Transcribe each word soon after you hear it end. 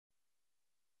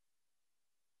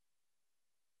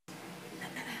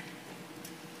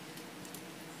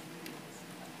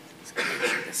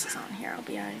this is on here. I'll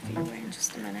be out of your way in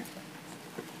just a minute.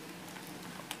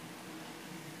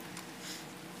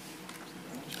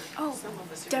 Oh,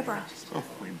 Deborah. Oh,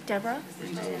 Deborah?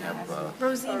 have,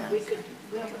 Rosina.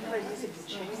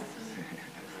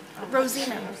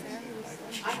 Rosina.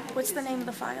 What's the name of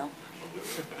the file?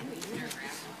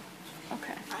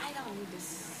 Okay. I don't need to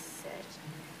sit.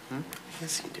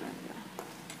 Yes, you do.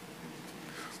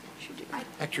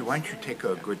 Actually, why don't you take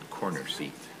a good corner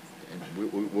seat? And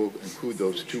we'll include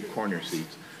those 2 corner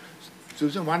seats.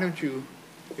 Susan, why don't you,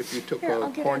 if you took a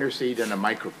corner seat and a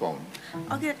microphone.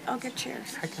 I'll get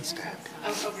chairs. I can stand.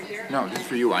 Oh, over here? No, just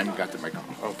for you. I got the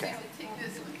microphone. Okay.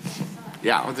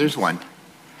 Yeah, well, there's one.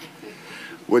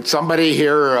 Would somebody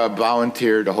here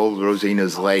volunteer to hold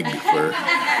Rosina's leg for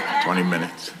 20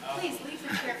 minutes? Please leave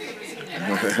the chair for Rosina.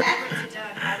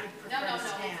 I would prefer to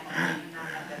stand.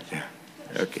 Yeah.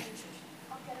 Okay.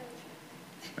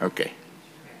 Okay.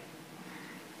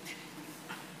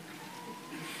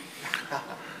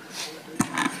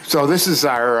 So this is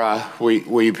our,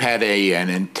 we've had an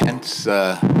intense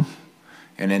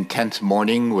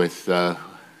morning with, let's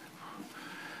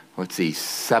see,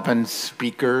 7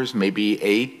 speakers, maybe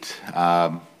 8.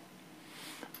 I've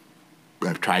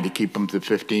tried to keep them to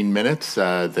 15 minutes.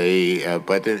 But you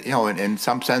know, in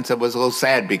some sense, it was a little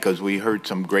sad because we heard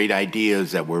some great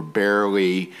ideas that were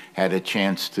barely had a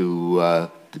chance to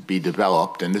be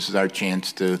developed, and this is our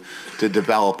chance to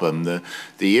develop them.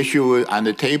 The issue on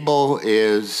the table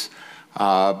is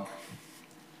how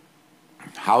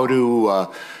to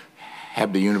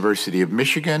have the University of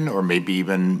Michigan, or maybe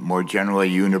even more generally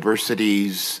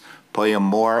universities, play a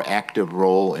more active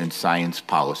role in science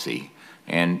policy.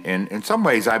 And in some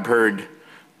ways, I've heard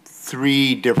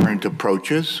 3 different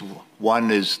approaches.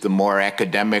 One is the more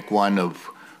academic one of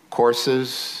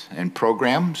courses and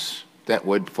programs that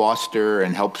would foster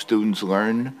and help students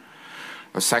learn.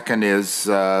 A second is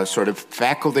sort of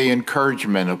faculty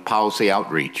encouragement of policy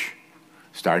outreach,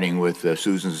 starting with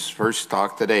Susan's first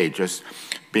talk today, just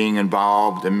being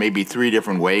involved in maybe 3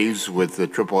 different ways with the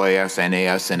AAAS,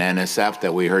 NAS, and NSF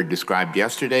that we heard described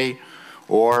yesterday,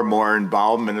 or more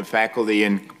involvement of faculty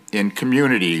in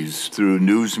communities through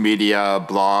news media,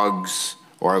 blogs,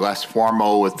 or less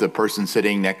formal with the person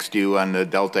sitting next to you on the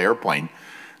Delta airplane.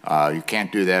 You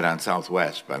can't do that on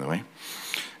Southwest, by the way.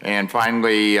 And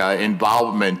finally,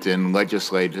 involvement in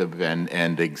legislative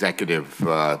and executive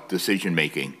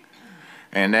decision-making.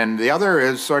 And then the other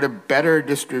is sort of better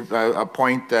a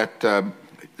point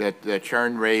that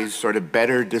Sharon raised, sort of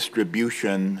better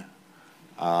distribution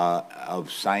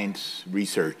of science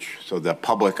research, so the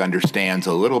public understands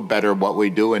a little better what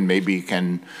we do and maybe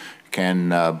can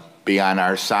be on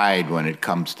our side when it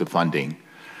comes to funding.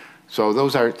 So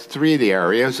those are 3 of the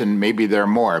areas, and maybe there are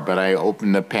more, but I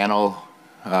open the panel,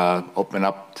 open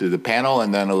up to the panel,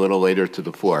 and then a little later to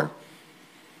the floor.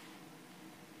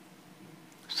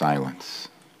 Silence.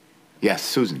 Yes,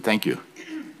 Susan, thank you.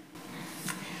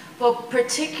 Well,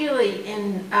 particularly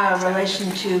in relation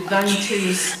to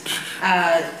Guntu's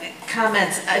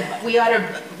comments, we ought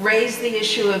to raise the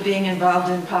issue of being involved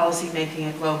in policy making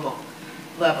at global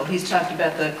level. He's talked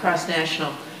about the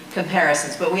cross-national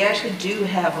comparisons, but we actually do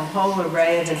have a whole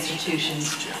array of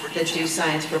institutions that do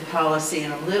science for policy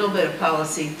and a little bit of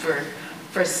policy for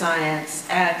science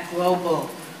at global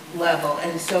level,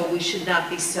 and so we should not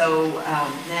be so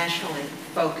nationally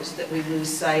focused that we lose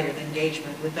sight of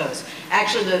engagement with those.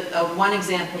 Actually, the one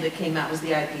example that came out was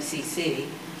the IPCC,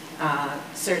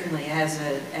 certainly as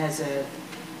a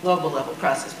global level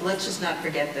process. But let's just not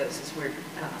forget those as we're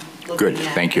looking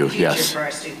at Thank you. the future Yes. for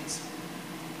our students.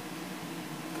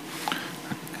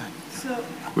 So,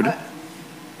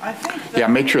 I think that... Yeah,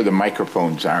 make sure the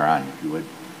microphones are on, if you would.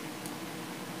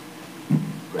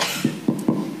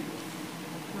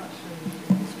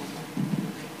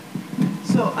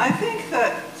 So I think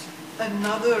that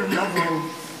another level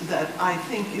that I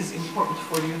think is important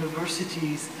for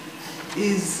universities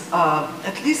is,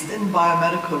 at least in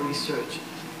biomedical research,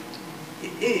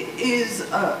 is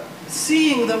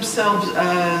seeing themselves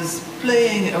as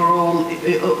playing a role,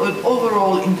 an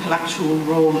overall intellectual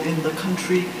role in the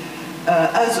country,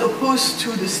 as opposed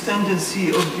to this tendency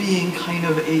of being kind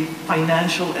of a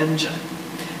financial engine.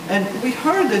 And we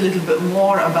heard a little bit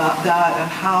more about that and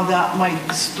how that might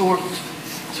distort,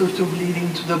 sort of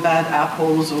leading to the bad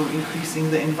apples or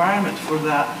increasing the environment for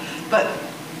that. But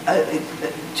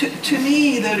to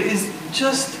me, there is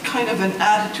just kind of an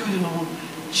attitudinal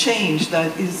change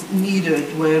that is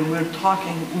needed, where we're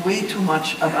talking way too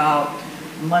much about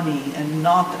money and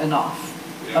not enough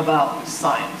about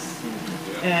science.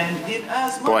 And in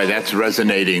as much Boy, that's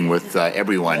resonating with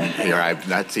everyone here. I've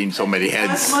not seen so many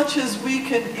heads. as much as we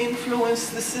can influence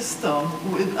the system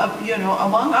with, you know,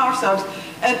 among ourselves.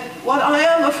 And what I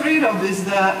am afraid of is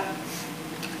that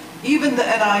even the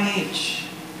NIH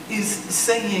is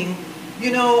saying,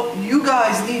 you know, you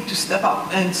guys need to step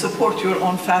up and support your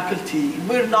own faculty.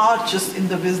 We're not just in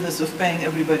the business of paying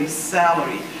everybody's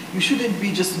salary. You shouldn't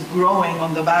be just growing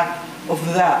on the back of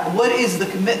that. What is the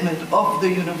commitment of the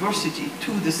university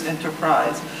to this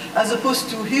enterprise? As opposed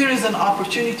to, here is an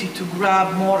opportunity to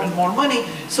grab more and more money,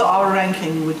 so our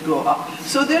ranking would go up.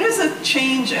 So there is a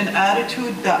change in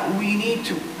attitude that we need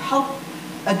to help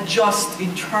adjust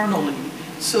internally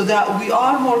so that we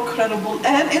are more credible,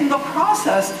 and in the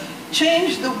process,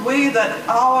 change the way that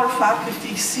our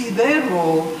faculty see their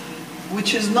role,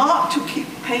 which is not to keep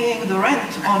paying the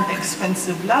rent on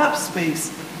expensive lab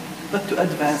space, but to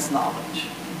advance knowledge.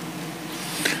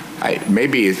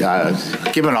 Maybe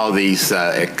given all these,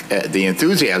 the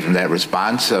enthusiasm of that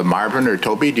response, Marvin or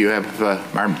Toby, do you have,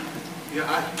 Marvin? Yeah,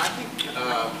 I think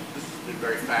this has been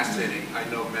very fascinating. I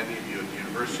know many of you at the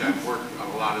university. I've worked on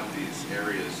a lot of these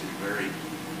areas in very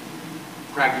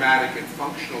pragmatic and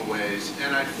functional ways,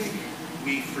 and I think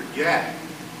we forget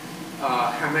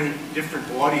how many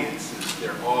different audiences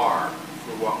there are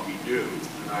for what we do.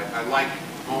 And I like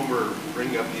Homer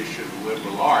bringing up the issue of the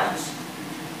liberal arts,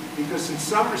 because in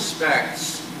some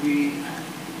respects we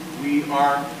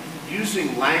are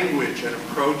using language and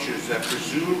approaches that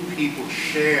presume people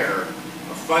share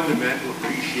a fundamental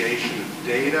appreciation of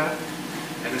data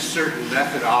and a certain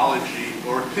methodology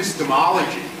or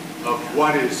epistemology of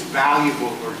what is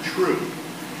valuable or true.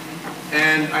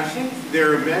 And I think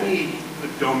there are many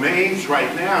domains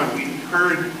right now, and we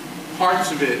heard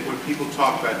parts of it when people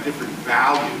talk about different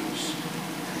values.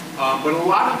 But a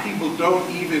lot of people don't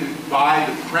even buy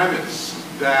the premise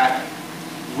that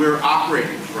we're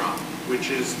operating from, which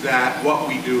is that what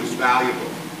we do is valuable,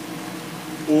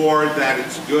 or that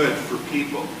it's good for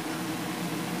people.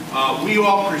 We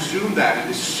all presume that.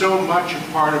 It is so much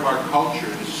a part of our culture.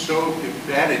 It is so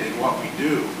embedded in what we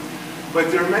do.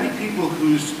 But there are many people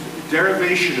whose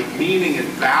derivation of meaning and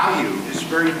value is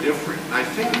very different. And I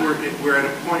think we're at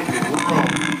a point in the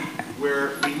world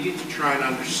where we need to try and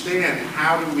understand,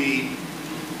 how do we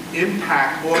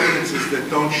impact audiences that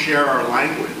don't share our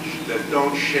language, that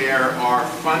don't share our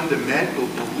fundamental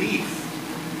belief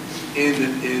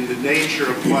in the nature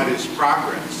of what is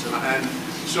progress. And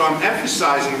so I'm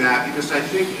emphasizing that because I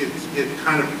think it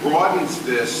kind of broadens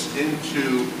this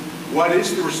into what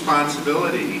is the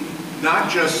responsibility, not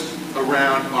just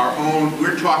around our own.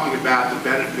 We're talking about the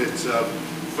benefits of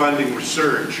funding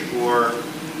research, or,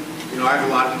 you know, I have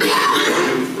a lot of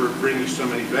to do for bringing so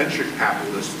many venture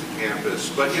capitalists to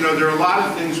campus. But, you know, there are a lot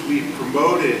of things we've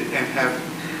promoted and have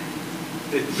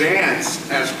advanced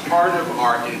as part of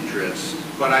our interest.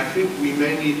 But I think we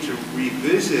may need to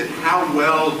revisit how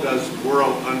well does the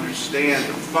world understand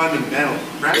the fundamental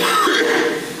premise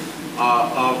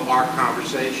of our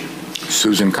conversation.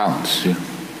 Susan Collins. Yeah.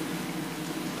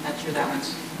 Not sure that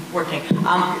one's working.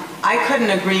 I couldn't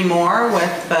agree more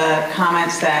with the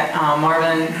comments that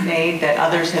Marvin made, that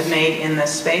others have made in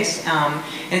this space. And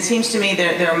it seems to me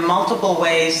there are multiple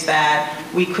ways that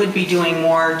we could be doing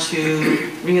more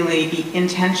to really be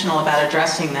intentional about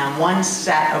addressing them. One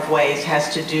set of ways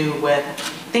has to do with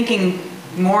thinking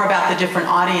more about the different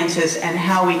audiences and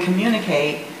how we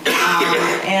communicate.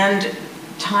 And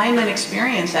time and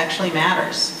experience actually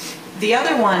matters. The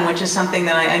other one, which is something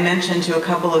that I mentioned to a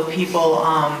couple of people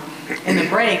in the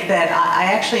break, that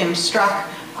I actually am struck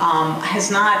has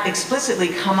not explicitly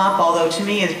come up, although to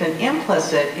me has been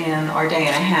implicit in our day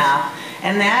and a half,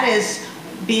 and that is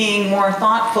being more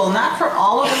thoughtful, not for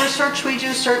all of the research we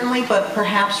do certainly, but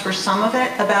perhaps for some of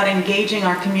it, about engaging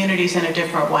our communities in a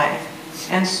different way.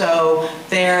 And so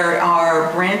there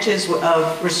are branches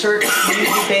of research,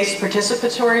 community-based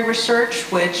participatory research,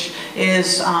 which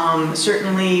is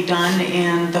certainly done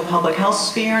in the public health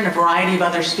sphere and a variety of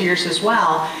other spheres as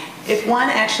well. If one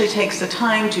actually takes the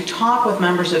time to talk with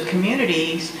members of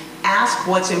communities, ask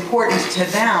what's important to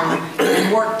them,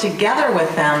 and work together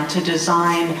with them to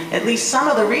design at least some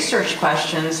of the research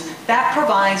questions, that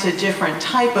provides a different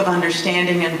type of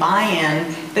understanding and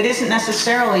buy-in that isn't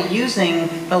necessarily using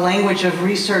the language of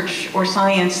research or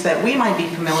science that we might be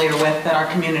familiar with that our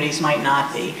communities might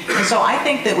not be. And so I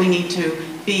think that we need to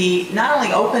be not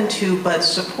only open to but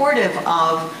supportive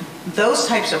of those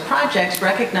types of projects,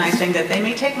 recognizing that they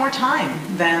may take more time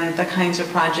than the kinds of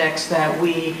projects that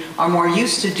we are more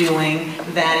used to doing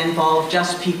that involve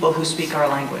just people who speak our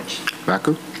language.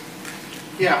 Raku?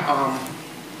 Yeah,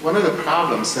 one of the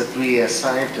problems that we as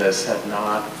scientists have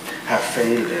not have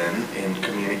failed in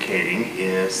communicating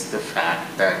is the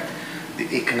fact that the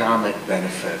economic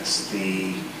benefits,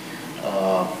 the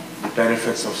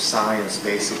benefits of science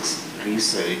basics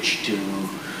research to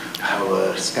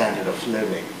our standard of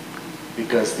living,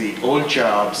 because the old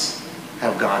jobs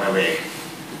have gone away.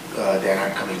 They're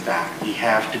not coming back. We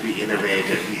have to be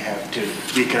innovative.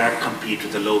 We cannot compete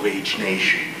with a low-wage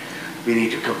nation. We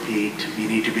need to compete. We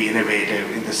need to be innovative.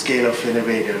 In the scale of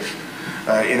innovation,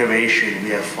 we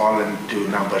have fallen to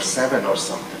number 7 or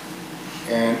something.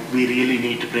 And we really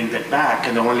need to bring that back.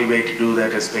 And the only way to do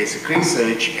that is basic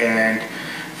research. And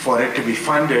for it to be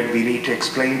funded, we need to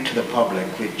explain to the public,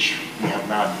 which we have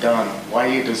not done, why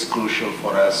it is crucial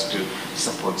for us to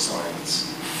support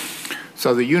science.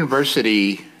 So the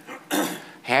university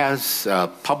has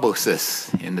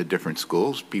publicists in the different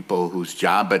schools, people whose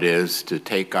job it is to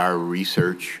take our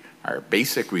research, our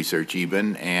basic research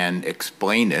even, and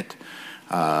explain it.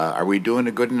 Are we doing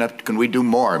it good enough? Can we do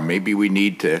more? Maybe we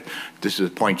need to, this is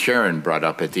a point Sharon brought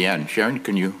up at the end. Sharon,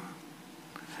 can you,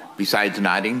 besides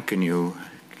nodding, can you?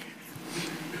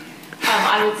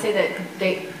 I would say that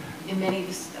they, in many,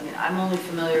 I mean, I'm only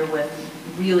familiar with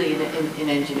really in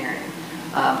engineering.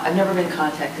 I've never been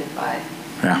contacted by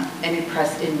any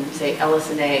press in, say,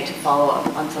 LS&A to follow up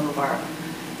on some of our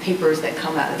papers that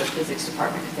come out of the physics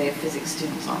department because they have physics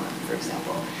students on them, for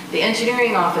example. The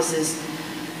engineering office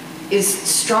is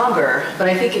stronger, but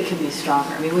I think it can be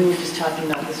stronger. I mean, we were just talking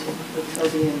about this with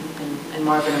Toby and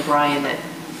Marvin and Brian, that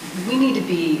we need to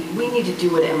do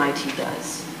what MIT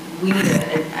does. We need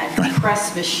a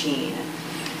press machine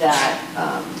that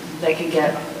that can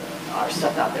get our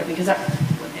stuff out there, because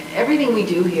everything we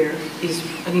do here is,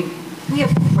 I mean, we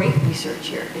have great research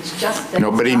here. It's just that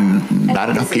not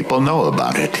enough people know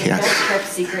about it. It's yes. the best kept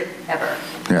secret ever.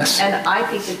 Yes. And I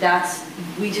think that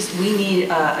we need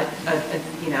a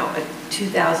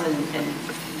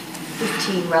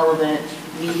 2015 relevant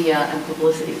media and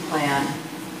publicity plan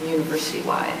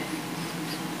university-wide.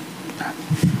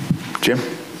 Jim?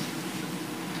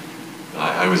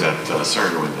 I was at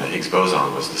CERN when the Higgs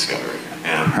boson was discovered,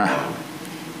 and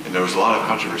there was a lot of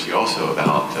controversy also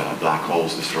about black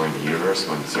holes destroying the universe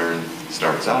when CERN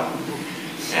starts up.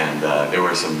 And there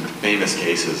were some famous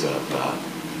cases of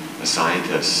a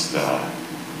scientist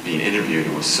being interviewed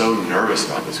and was so nervous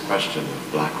about this question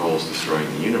of black holes destroying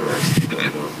the universe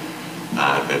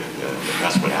that the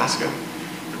press would ask him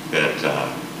that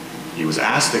he was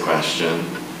asked the question,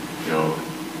 you know,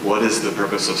 what is the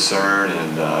purpose of CERN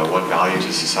and what value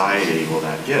to society will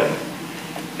that give?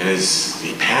 And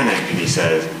he panicked and he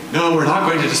said, no, we're not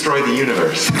going to destroy the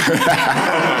universe.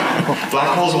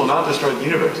 Black holes will not destroy the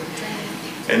universe.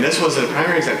 And this was a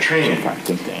primary exam training.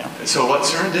 So what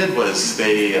CERN did was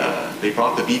they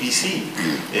brought the BBC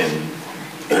in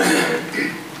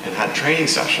and had a training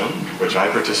session, which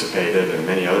I participated and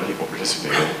many other people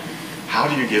participated. How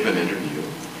do you give an interview?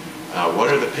 What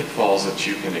are the pitfalls that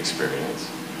you can experience?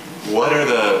 What are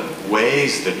the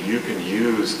ways that you can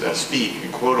use speak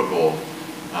in quotable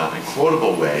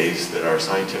ways that are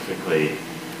scientifically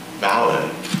valid?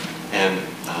 And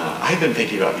I've been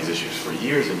thinking about these issues for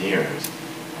years and years.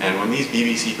 And when these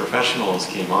BBC professionals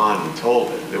came on and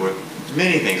told it, there were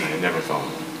many things I had never thought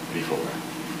of before.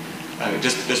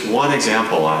 Just one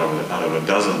example out of a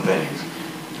dozen things.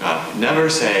 Never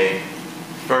say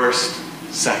first,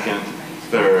 second,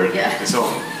 third, and so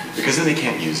on, because then they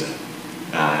can't use it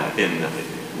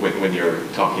when you're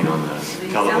talking on the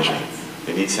television.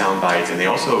 They need sound bites, and they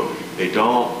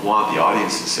don't want the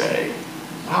audience to say,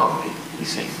 wow, he's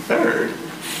saying third.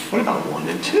 What about 1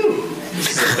 and 2? This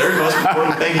is the third most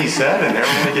important thing he said, and they're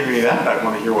only giving me that. I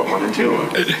want to hear what 1 and 2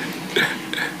 are.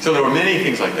 So there were many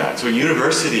things like that. So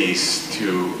universities,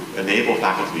 to enable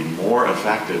faculty to be more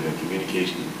effective in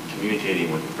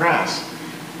communicating with the press,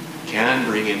 can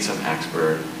bring in some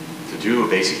expert to do a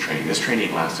basic training. This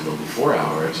training lasted only 4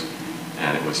 hours,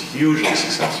 and it was hugely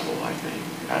successful, I think,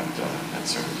 at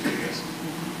CERN to do this.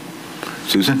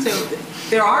 Susan? So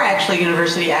there are actually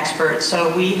university experts,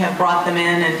 so we have brought them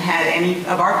in and had any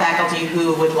of our faculty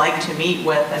who would like to meet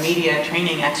with a media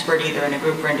training expert, either in a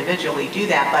group or individually, do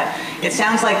that. But it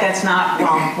sounds like that's not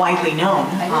widely known.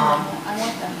 I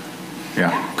want them.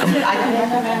 Yeah. I can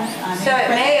recommend. So at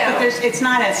Mayo, but it's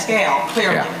not at scale,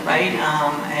 clearly, right?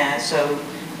 And so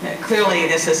clearly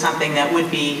this is something that would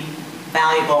be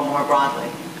valuable more broadly.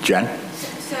 Jen?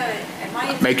 So at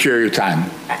my Make sure your time.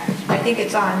 I think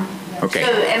it's on. Okay.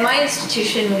 So at my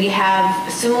institution, we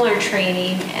have similar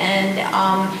training, and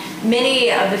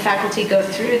many of the faculty go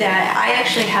through that. I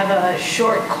actually have a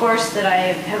short course that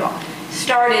I have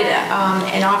started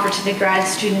and offer to the grad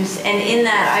students, and in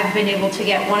that I've been able to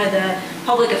get one of the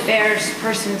public affairs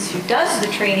persons who does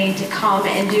the training to come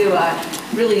and do a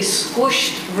really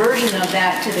squished version of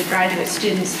that to the graduate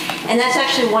students. And that's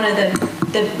actually one of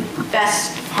the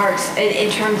best parts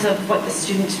in terms of what the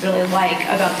students really like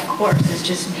about the course is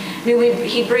just, I mean,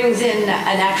 he brings in an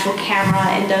actual camera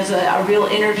and does a real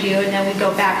interview, and then we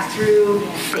go back through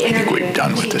the interview. I think we're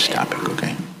done with this topic,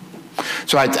 okay?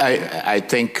 So I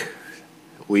think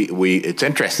it's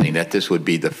interesting that this would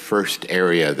be the first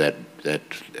area that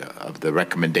of the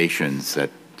recommendations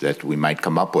that we might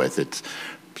come up with. It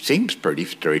seems pretty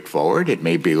straightforward. It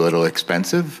may be a little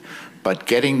expensive, but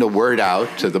getting the word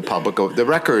out to the public, the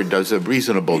Record does a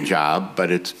reasonable job,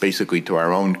 but it's basically to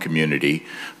our own community.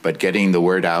 But getting the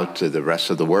word out to the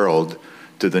rest of the world,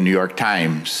 to the New York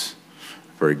Times,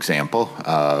 for example.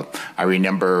 I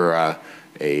remember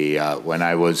when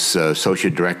I was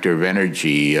Associate Director of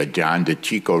Energy, John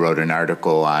DeCicco wrote an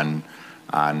article on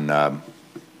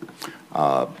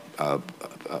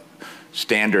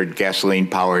standard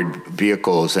gasoline-powered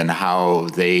vehicles and how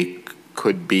they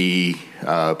could be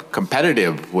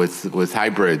competitive with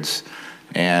hybrids.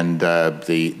 And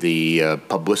the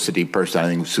publicity person, I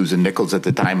think Susan Nichols at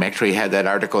the time, actually had that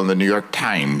article in the New York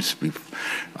Times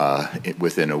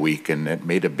within a week, and it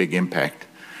made a big impact.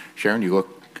 Sharon, you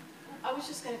look. I was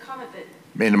just going to comment that.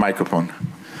 In the microphone.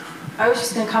 I was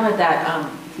just going to comment that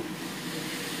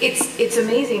it's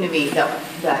amazing to me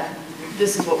that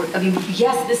this is what we're, I mean,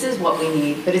 yes, this is what we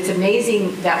need, but it's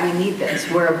amazing that we need this.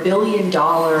 We're $1 billion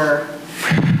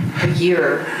a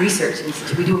year research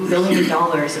institute. We do $1 billion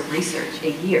of research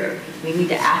a year. We need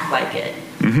to act like it.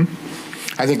 Mm-hmm.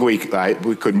 I think we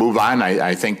could move on.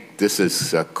 I think this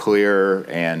is a clear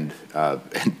and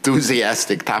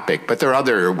enthusiastic topic, but there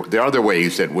are other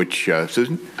ways in which,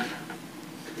 Susan?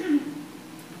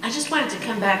 I just wanted to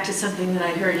come back to something that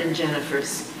I heard in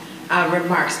Jennifer's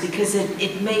remarks, because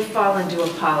it may fall into a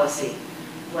policy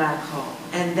black hole,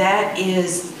 and that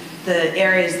is the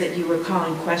areas that you were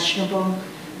calling questionable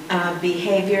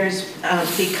behaviors.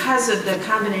 Because of the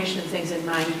combination of things in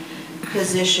my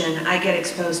position, I get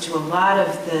exposed to a lot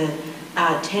of the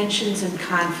tensions and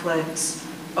conflicts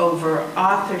over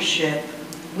authorship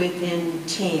within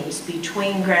teams,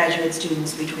 between graduate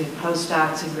students, between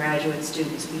postdocs and graduate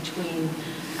students, between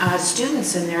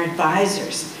students and their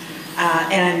advisors.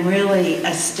 And I'm really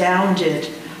astounded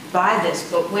by this.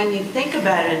 But when you think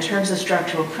about it in terms of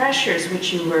structural pressures,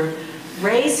 which you were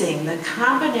raising, the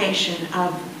combination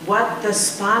of what the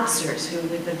sponsors, who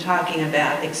we've been talking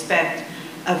about, expect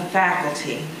of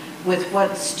faculty, with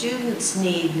what students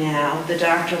need now, the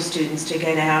doctoral students, to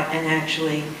get out and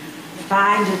actually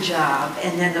find a job,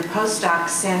 and then the postdocs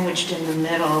sandwiched in the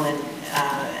middle in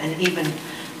an even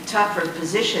tougher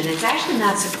position. It's actually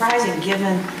not surprising,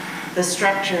 given the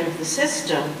structure of the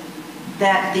system,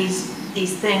 that these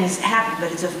things happen,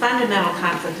 but it's a fundamental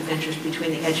conflict of interest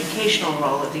between the educational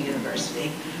role of the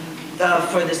university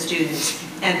for the students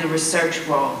and the research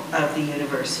role of the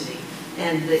university.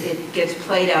 And it gets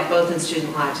played out both in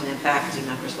student lives and in faculty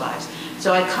members' lives.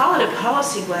 So I call it a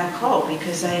policy black hole,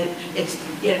 because it's,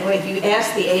 you know, if you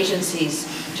ask the agencies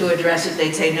to address it,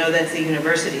 they'd say, no, that's the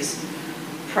university's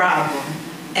problem.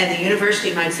 And the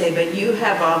university might say, but you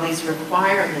have all these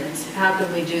requirements. How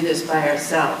can we do this by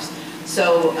ourselves?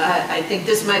 So I think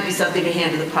this might be something to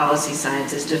hand to the policy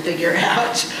scientists to figure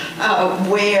out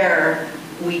where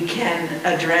we can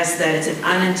address that. It's an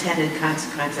unintended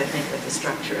consequence, I think, of the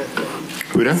structure of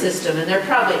the system. And there are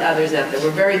probably others out there. We're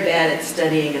very bad at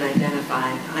studying and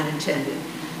identifying unintended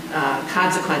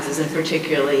consequences, and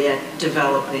particularly at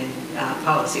developing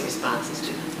policy responses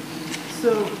to them.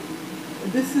 So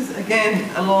this is, again,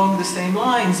 along the same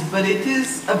lines, but it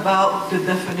is about the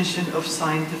definition of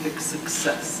scientific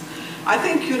success. I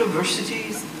think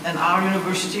universities, and our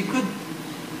university, could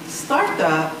start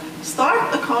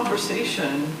a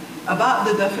conversation about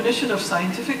the definition of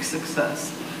scientific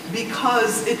success,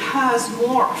 because it has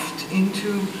morphed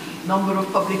into number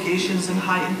of publications in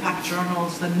high impact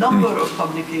journals, the number of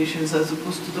publications as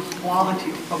opposed to the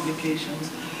quality of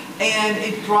publications. And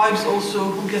it drives also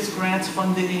who gets grants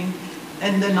funding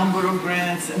and the number of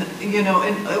grants, and you know,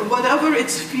 and whatever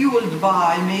it's fueled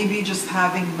by, maybe just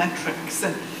having metrics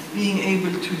and being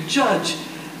able to judge.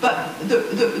 But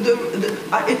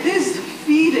it is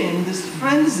feeding this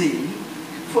frenzy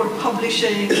for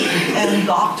publishing and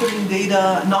doctoring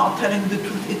data, not telling the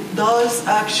truth. It does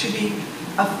actually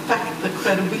affect the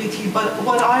credibility. But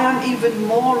what I am even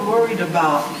more worried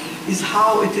about is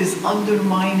how it is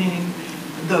undermining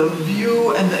the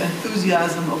view and the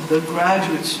enthusiasm of the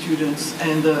graduate students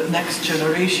and the next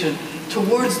generation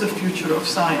towards the future of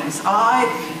science. I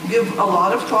give a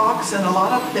lot of talks and a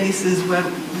lot of places where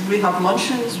we have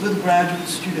luncheons with graduate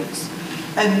students.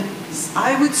 And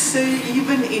I would say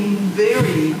even in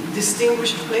very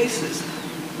distinguished places,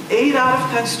 8 out of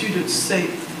 10 students say,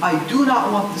 I do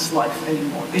not want this life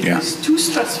anymore. It is too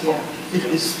stressful. It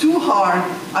is too hard.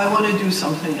 I want to do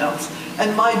something else.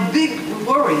 And my big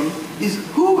worry is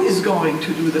who is going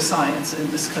to do the science in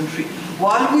this country?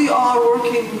 While we are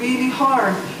working really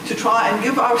hard to try and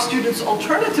give our students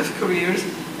alternative careers,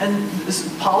 and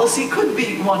this policy could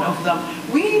be one of them,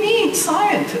 we need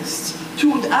scientists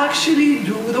to actually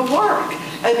do the work.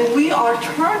 And we are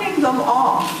turning them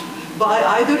off by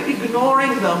either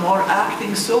ignoring them or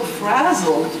acting so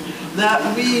frazzled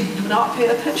that we do not pay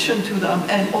attention to them,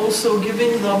 and also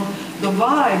giving them the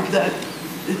vibe that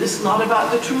it's not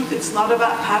about the truth, it's not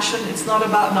about passion, it's not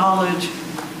about knowledge,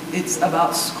 it's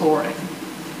about scoring.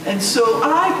 And so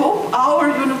I hope our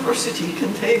university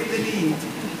can take the lead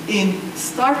in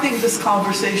starting this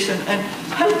conversation and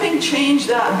helping change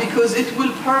that, because it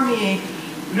will permeate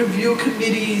review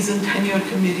committees and tenure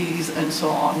committees and so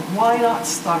on. Why not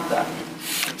start that?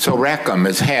 So Rackham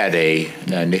has had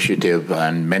an initiative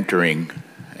on mentoring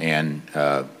and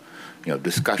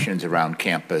discussions around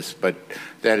campus, but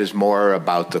that is more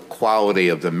about the quality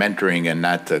of the mentoring and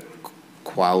not the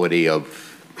quality of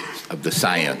the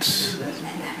science.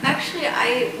 Actually,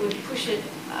 I would push it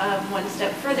one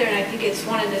step further, and I think it's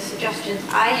one of the suggestions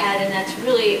I had, and that's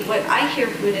really what I hear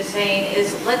Buddha saying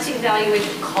is, let's evaluate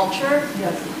the culture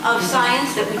of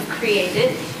science that we've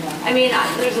created. I mean, we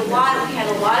had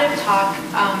a lot of talk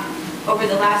over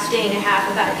the last day and a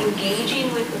half about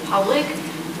engaging with the public.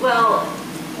 Well,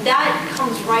 that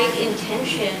comes right in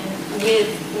tension with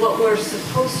what we're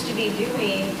supposed to be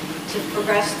doing to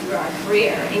progress through our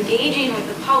career. Engaging with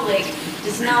the public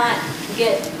does not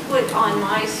get put on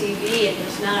my CV and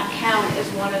does not count as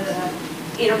one of the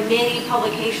many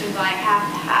publications I have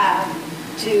to have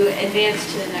to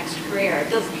advance to the next career.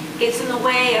 It gets in the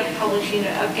way of publishing,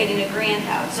 of getting a grant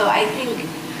out. So I think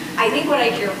what I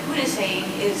hear Buddha saying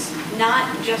is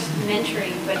not just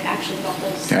mentoring, but actually the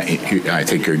whole system. I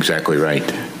think you're exactly right.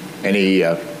 Any?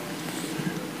 I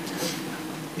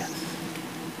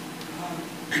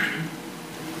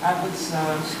was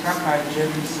struck by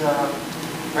Jim's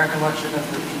recollection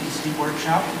of the PDC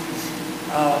workshop.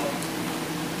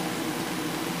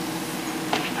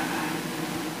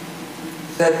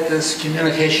 That this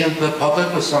communication to the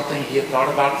public was something he had thought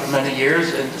about for many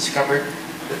years, and discovered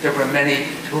that there were many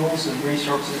tools and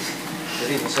resources that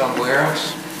he was unaware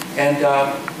of. And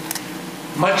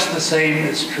much the same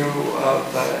is true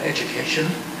of education.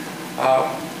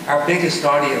 Our biggest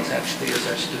audience actually is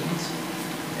our students,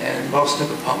 and most of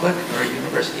the public are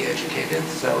university educated,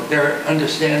 so their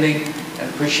understanding and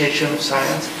appreciation of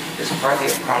science is partly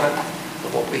a product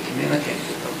of what we communicate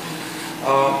to them.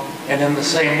 And in the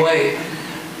same way,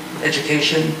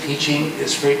 education, teaching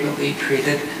is frequently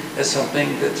treated as something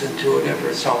that's intuitive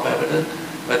or self-evident,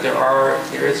 but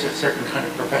there is a certain kind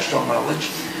of professional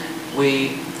knowledge.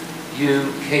 We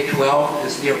view K-12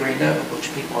 as the arena in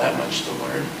which people have much to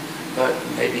learn, but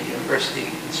maybe university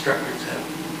instructors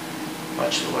have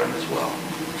much to learn as well.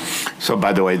 So,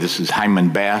 by the way, this is Hyman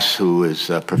Bass, who is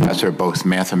a professor of both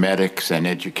mathematics and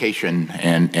education,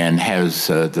 and has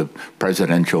the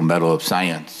Presidential Medal of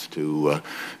Science to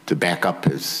back up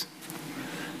his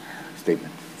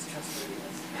statement.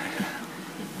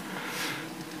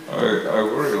 I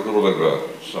worry a little bit about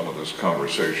some of this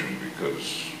conversation,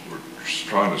 because we're just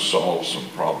trying to solve some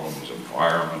problems,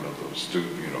 environment of the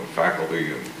student,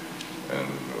 faculty and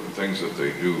things that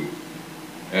they do.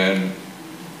 And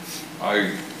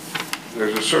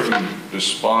there's a certain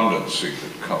despondency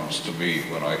that comes to me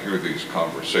when I hear these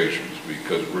conversations,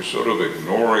 because we're sort of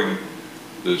ignoring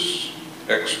this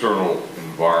external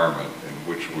environment in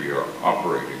which we are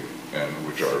operating and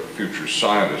which our future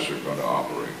scientists are going to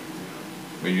operate.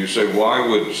 I mean, you say, why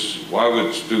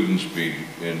would students be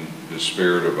in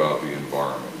despair about the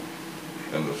environment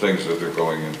and the things that they're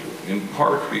going into? In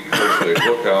part because they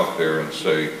look out there and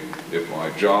say, if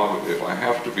I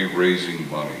have to be raising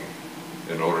money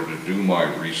in order to do my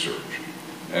research,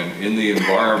 and in the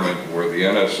environment where the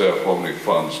NSF only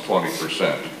funds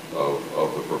 20%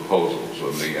 of the proposals,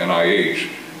 and the NIH,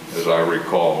 as I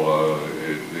recall,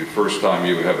 the first time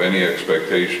you have any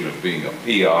expectation of being a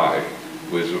PI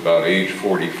was about age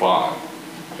 45.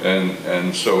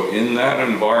 And so in that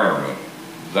environment,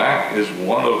 that is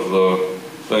one of the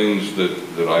things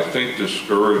that I think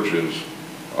discourages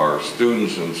our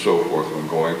students and so forth from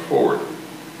going forward.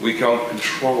 We can't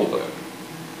control that.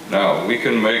 Now, we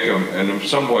can make them, and in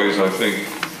some ways I think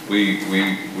we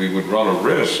would run a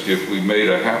risk if we made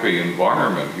a happy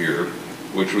environment here,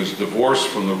 which was divorced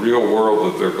from the real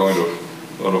world that they're going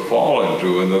to fall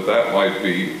into, and that might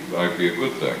be a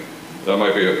good thing.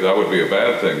 that would be a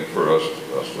bad thing for us,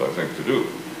 I think, to do.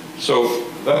 So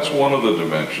that's one of the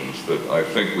dimensions that I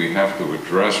think we have to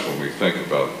address when we think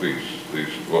about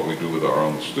what we do with our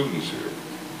own students here.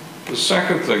 The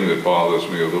second thing that bothers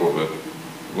me a little bit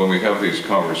when we have these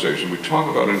conversations, we talk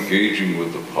about engaging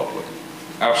with the public.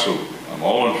 Absolutely, I'm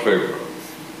all in favor of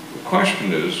it. The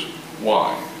question is,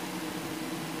 why?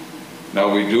 Now,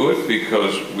 we do it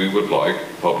because we would like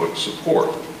public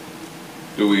support.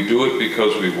 Do we do it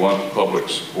because we want public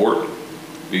support?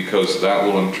 Because that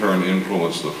will in turn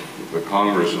influence the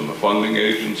Congress and the funding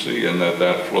agency, and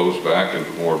that flows back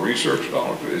into more research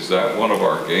dollars? Is that one of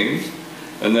our gains?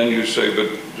 And then you say,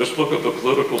 but just look at the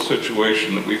political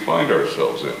situation that we find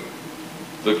ourselves in.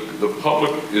 The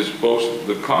public is both,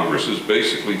 the Congress is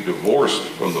basically divorced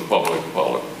from the public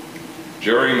policy.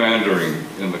 Gerrymandering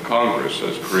in the Congress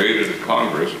has created a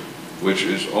Congress which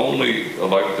is only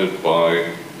elected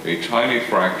by a tiny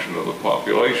fraction of the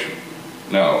population.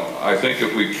 Now, I think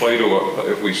if we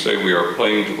say we are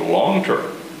playing to the long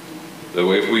term, that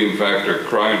if we in fact are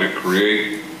trying to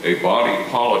create a body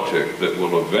politic that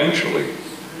will eventually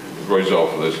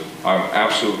result in this, I'm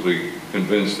absolutely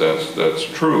convinced that's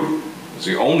true. It's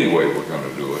the only way we're going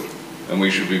to do it, and we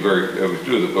should be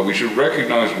but we should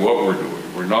recognize what we're doing.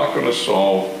 We're not going to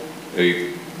solve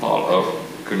a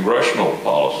congressional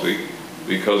policy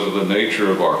because of the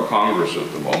nature of our Congress at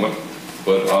the moment.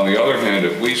 But on the other hand,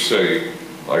 if we say,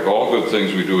 like all good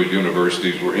things we do at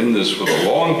universities, we're in this for the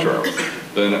long term,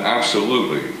 then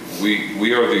absolutely,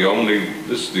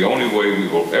 this is the only way we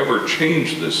will ever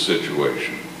change this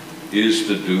situation, is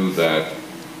to do that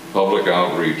public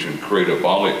outreach and create a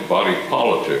body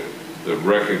politic that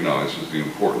recognizes the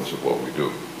importance of what we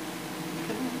do.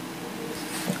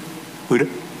 Huda?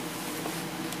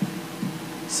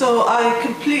 So I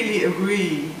completely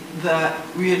agree that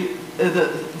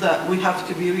that we have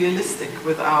to be realistic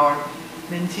with our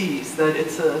mentees, that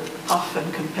it's a tough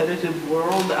and competitive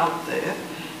world out there,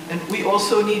 and we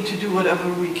also need to do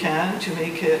whatever we can to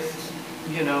make it,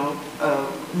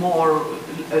 more,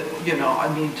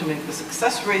 to make the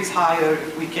success rates higher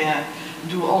if we can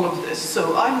do all of this.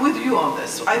 So I'm with you on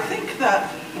this. I think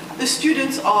that the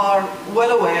students are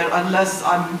well aware, unless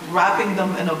I'm wrapping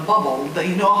them in a bubble,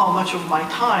 they know how much of my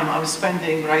time I'm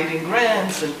spending writing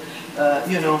grants and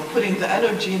putting the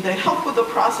energy, and they help with the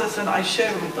process, and I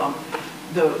share with them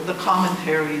the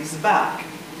commentaries back.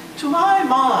 To my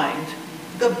mind,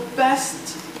 the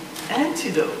best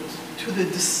antidote to the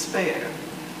despair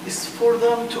is for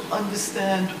them to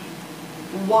understand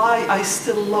why I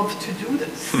still love to do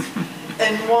this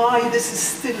and why this is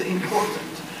still important.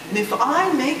 And if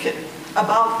I make it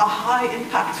about a high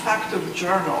impact factor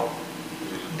journal,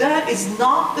 that is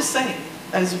not the same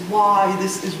as why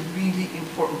this is really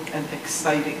important and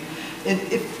exciting. And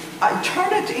if I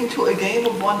turn it into a game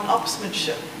of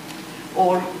one-upsmanship,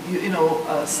 or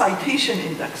citation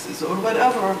indexes or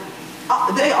whatever,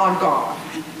 they are gone.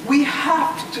 We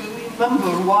have to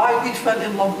remember why we fell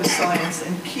in love with science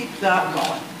and keep that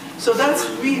going. So that's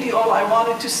really all I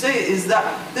wanted to say, is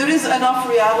that there is enough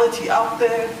reality out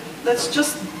there. Let's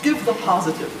just give the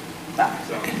positive back.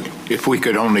 If we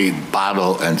could only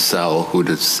bottle and sell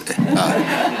Huda's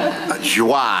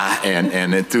joie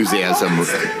and enthusiasm,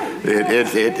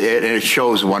 it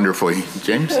shows wonderfully.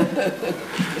 James?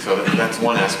 So that's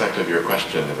one aspect of your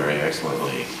question that very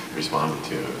excellently responded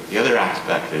to. The other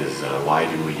aspect is why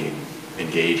do we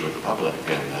engage with the public?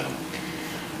 And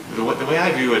the way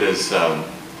I view it is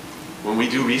when we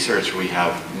do research, we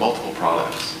have multiple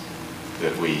products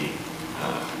that we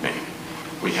make.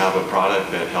 We have a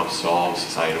product that helps solve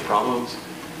societal problems.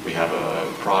 We have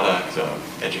a product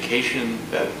of education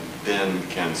that then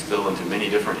can spill into many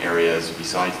different areas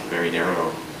besides the very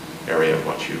narrow area of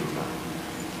what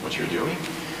you're doing.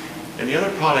 And the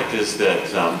other product is that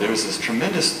there's this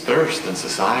tremendous thirst in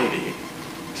society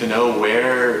to know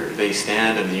where they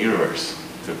stand in the universe,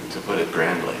 to put it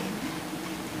grandly.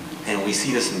 And we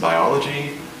see this in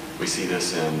biology, we see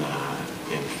this in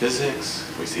physics,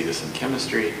 we see this in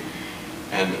chemistry.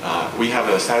 And we have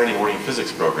a Saturday morning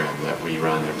physics program that we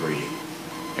run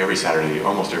every Saturday,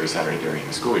 almost every Saturday during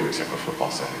the school year, except for football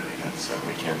Saturday.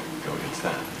 We can't go against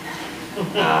that.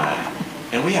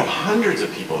 And we have hundreds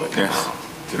of people that come out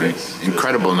to this.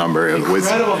 Incredible number.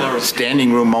 Incredible numbers.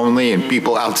 Standing room only and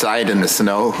people outside in the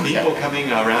snow. People coming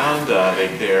around,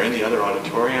 they're in the other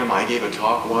auditorium. I gave a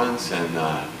talk once, and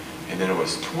then it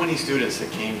was 20 students that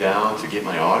came down to get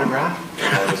my autograph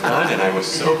when I was done, and I was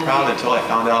so proud until I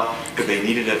found out that they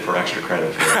needed it for extra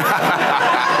credit.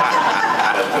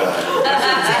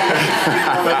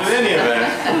 But in any event,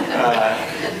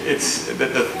 it's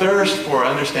the thirst for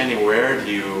understanding where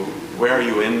are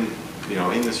you in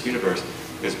in this universe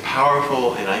is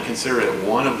powerful, and I consider it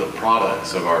one of the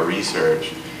products of our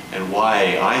research and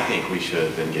why I think we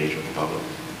should engage with the public.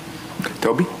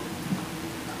 Toby?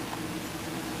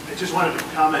 I just wanted to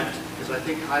comment, because I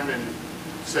think Hyman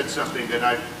said something that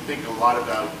I think a lot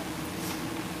about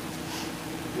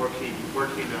working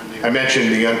on the... I mentioned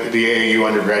the AAU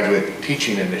undergraduate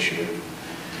teaching initiative.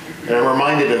 And I'm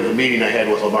reminded of a meeting I had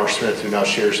with Lamar Smith, who now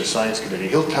chairs the science committee.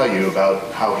 He'll tell you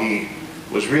about how he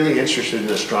was really interested in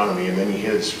astronomy, and then he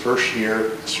had his first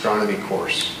year astronomy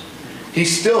course.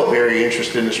 He's still very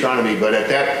interested in astronomy, but at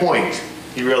that point,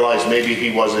 he realized maybe he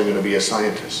wasn't going to be a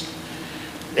scientist.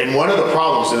 And one of the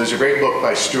problems, and there's a great book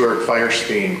by Stuart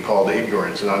Firestein called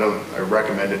Ignorance, and I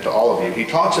recommend it to all of you. He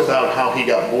talks about how he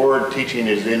got bored teaching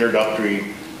his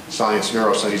introductory science,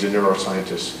 neuroscience. He's a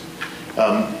neuroscientist.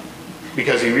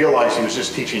 Because he realized he was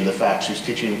just teaching the facts. He was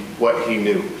teaching what he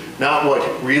knew, not what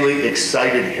really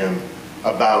excited him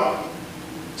about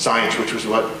science, which was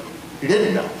what he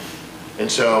didn't know. And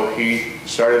so he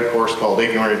started a course called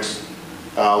Ignorance,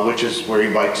 which is where he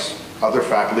invites other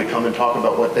faculty to come and talk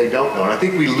about what they don't know. And I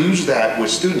think we lose that with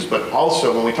students, but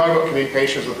also when we talk about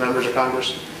communications with members of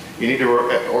Congress, you need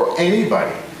to, or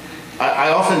anybody. I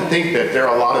often think that there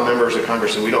are a lot of members of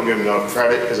Congress and we don't give them enough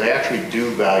credit because they actually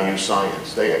do value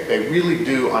science. They really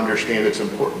do understand its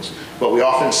importance. But we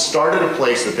often start at a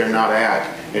place that they're not at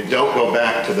and don't go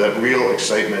back to the real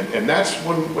excitement. And that's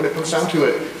when it comes down to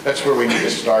it, that's where we need to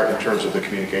start in terms of the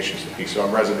communications piece. So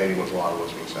I'm resonating with a lot of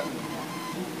what's being said.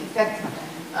 In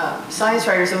fact, science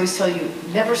writers always tell you,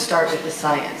 never start with the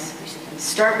science.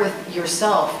 Start with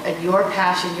yourself and your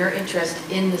passion, your interest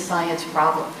in the science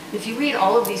problem. If you read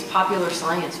all of these popular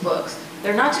science books,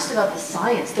 they're not just about the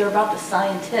science, they're about the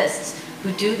scientists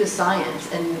who do the science,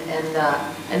 and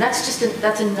that's just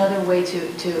that's another way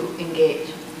to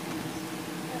engage.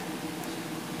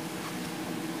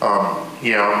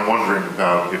 Yeah, I'm wondering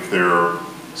about if there are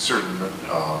certain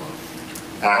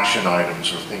action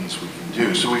items or things we can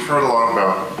do. So we've heard a lot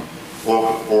about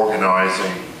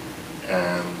organizing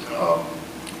and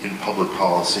in public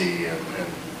policy and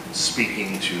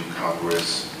speaking to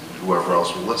Congress, whoever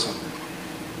else will listen.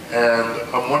 And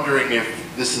I'm wondering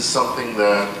if this is something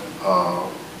that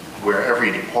where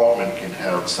every department can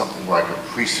have something like a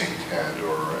precinct head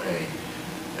or a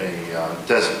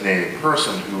designated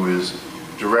person who is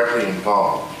directly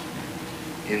involved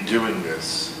in doing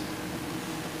this.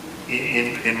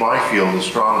 In my field,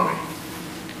 astronomy,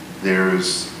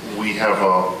 we have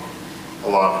a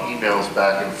lot of emails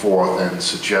back and forth and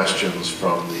suggestions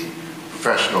from the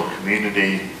professional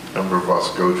community. A number of us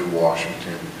go to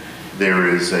Washington. There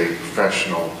is a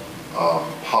professional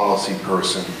policy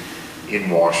person in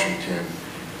Washington.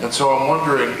 And so I'm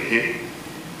wondering,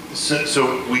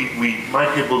 so we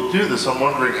might be able to do this. I'm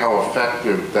wondering how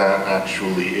effective that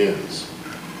actually is.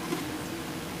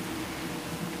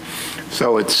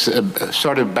 So it's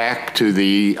sort of back to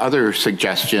the other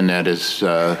suggestion that has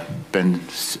been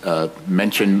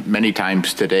mentioned many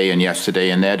times today and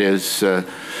yesterday, and that is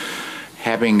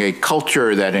having a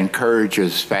culture that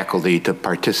encourages faculty to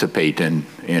participate in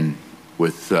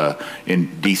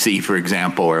DC, for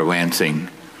example, or Lansing.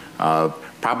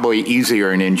 Probably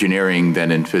easier in engineering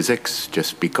than in physics,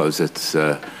 just because it's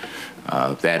that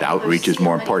outreach is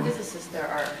more important. Physicists there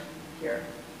are here.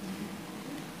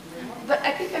 But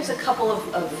I think there's a couple of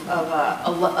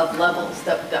levels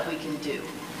that we can do,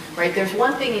 right? There's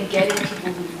one thing in getting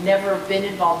people who've never been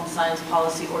involved in science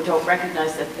policy or don't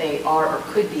recognize that they are or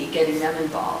could be, getting them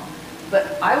involved.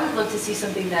 But I would love to see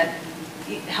something that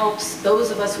helps those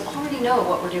of us who already know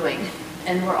what we're doing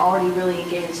and we're already really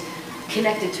engaged,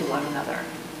 connected to one another.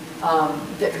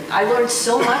 I learned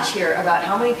so much here about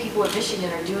how many people at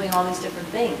Michigan are doing all these different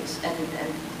things, and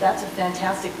that's a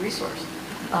fantastic resource.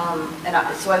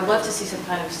 So I'd love to see some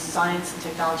kind of science and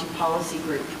technology policy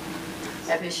group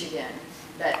at Michigan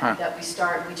that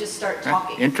we just start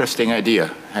talking. Interesting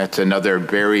idea. That's another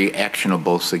very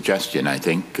actionable suggestion, I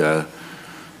think. There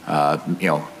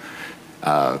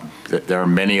are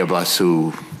many of us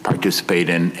who participate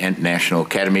in National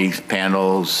Academy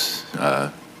panels,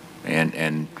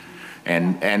 and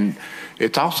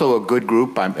it's also a good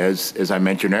group. As I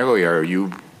mentioned earlier,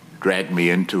 you dragged me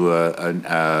into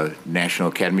a National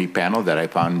Academy panel that I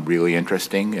found really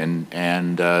interesting,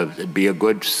 and it'd be a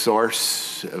good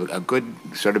source, a good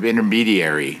sort of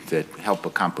intermediary that help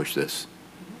accomplish this.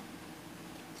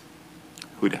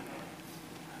 Huda.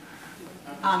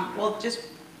 Well, just...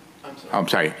 I'm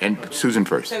sorry, and Susan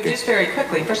first. So just very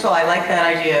quickly, first of all, I like that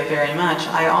idea very much.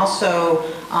 I also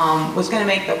was going to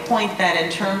make the point that in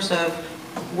terms of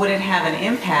would it have an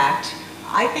impact,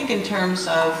 I think in terms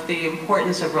of the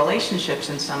importance of relationships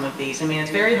in some of these, I mean,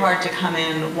 it's very hard to come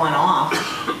in one-off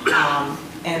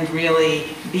and really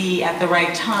be at the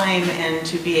right time and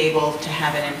to be able to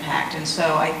have an impact. And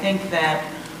so I think that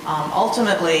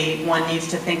ultimately one needs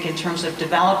to think in terms of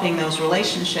developing those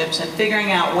relationships and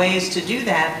figuring out ways to do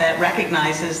that that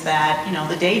recognizes that, you know,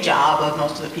 the day job of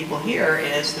most of the people here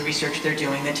is the research they're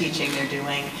doing, the teaching they're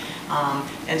doing.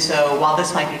 And so while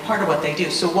this might be part of what they do,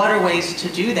 so what are ways to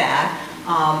do that?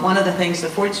 One of the things the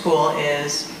Ford School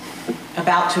is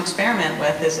about to experiment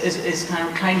with is kind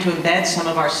of trying to embed some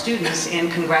of our students in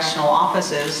congressional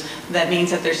offices. That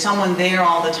means that there's someone there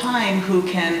all the time who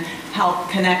can help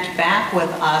connect back with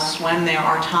us when there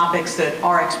are topics that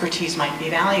our expertise might be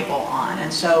valuable on.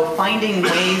 And so finding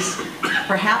ways,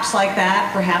 perhaps like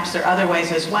that, perhaps there are other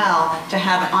ways as well, to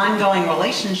have ongoing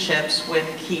relationships with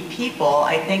key people,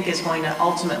 I think is going to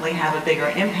ultimately have a bigger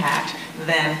impact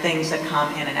than things that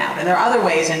come in and out. And there are other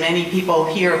ways, and many people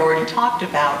here have already talked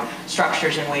about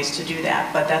structures and ways to do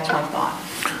that, but that's one thought.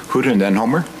 Huda and then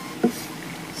Homer.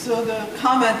 So the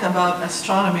comment about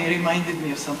astronomy reminded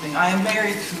me of something. I am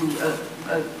married to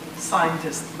a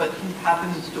scientist, but he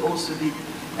happens to also be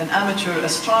an amateur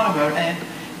astronomer, and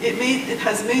it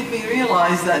has made me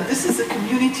realize that this is a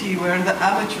community where the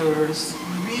amateurs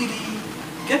really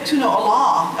get to know a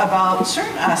lot about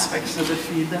certain aspects of the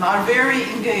field and are very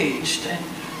engaged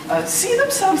and see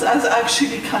themselves as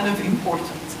actually kind of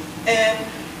important. And,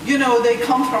 you know, they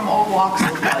come from all walks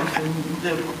of life, and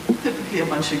they're typically a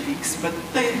bunch of geeks, but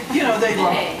they, you know, they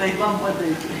love what they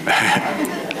do.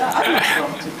 I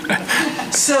love them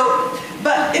too. So,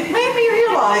 but it made me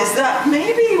realize that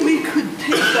maybe we could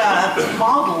take that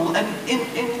model and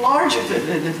enlarge it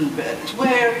a little bit,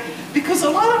 where, because a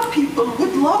lot of people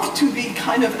would love to be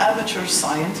kind of amateur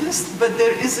scientists, but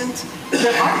there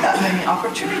aren't that many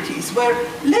opportunities, where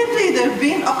lately there have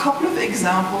been a couple of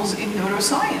examples in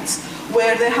neuroscience,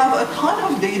 where they have a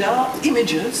ton of data,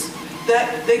 images,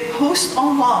 that they post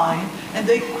online, and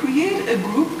they create a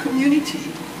group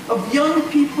community of young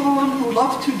people who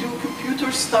love to do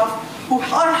computer stuff, who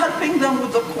are helping them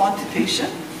with the quantitation,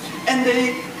 and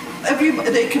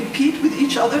they compete with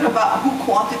each other about who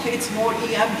quantitates more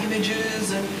EM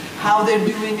images and how they're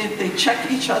doing it. They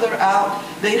check each other out.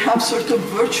 They have sort of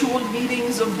virtual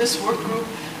meetings of this work group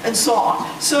and so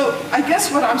on. So I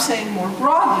guess what I'm saying more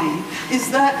broadly is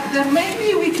that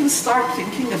maybe we can start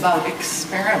thinking about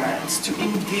experiments to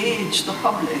engage the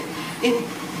public in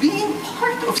being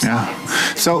part of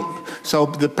science. Yeah. So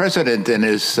the president in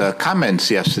his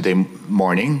comments yesterday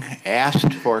morning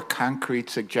asked for concrete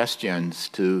suggestions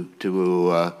to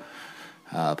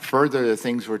further the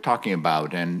things we're talking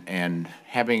about, and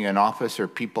having an office or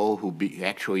people who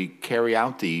actually carry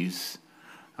out these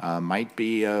might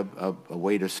be a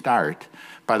way to start.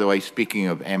 By the way, speaking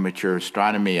of amateur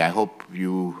astronomy, I hope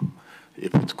you,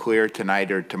 if it's clear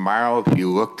tonight or tomorrow, if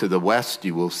you look to the west,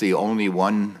 you will see only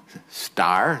one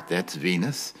star, that's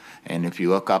Venus. And if you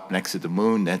look up next to the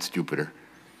moon, that's Jupiter.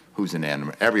 Who's an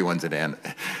animal? Everyone's an animal.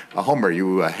 Homer,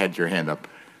 you had your hand up.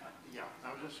 Yeah,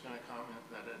 I was just going to comment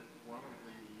that at one of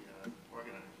the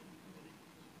organizing committee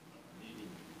meetings,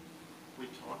 we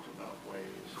talked about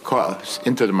ways...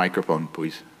 Into the microphone,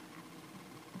 please.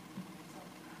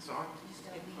 Sorry?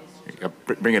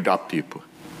 Bring it up to you.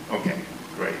 Okay,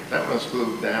 great. That one's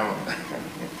glued down.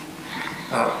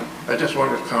 I just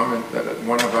wanted to comment that at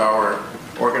one of our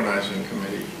organizing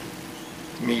committee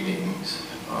meetings,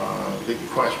 the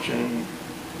question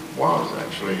was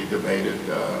actually debated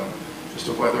as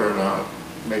to whether or not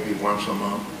maybe once a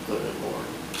month or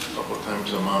a couple of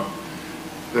times a month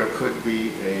there could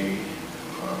be a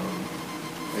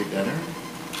dinner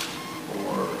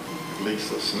or at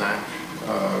least a snack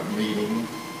meeting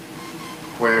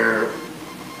where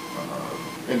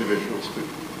individuals could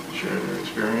share their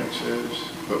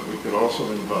experiences, but we could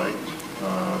also invite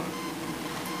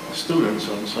students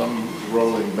on some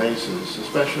rolling basis,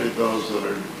 especially those that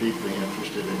are deeply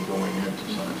interested in going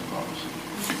into science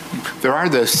policy. There are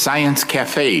the science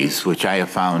cafes, which I have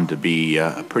found to be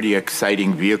pretty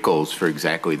exciting vehicles for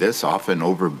exactly this, often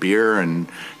over beer and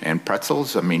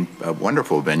pretzels. I mean, a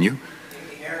wonderful venue.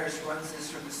 Amy Harris runs this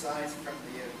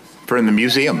from the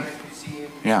museum.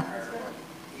 Yeah.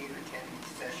 8 or 10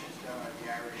 sessions down at the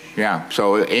Irish. Yeah.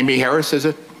 So Amy Harris, is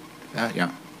it?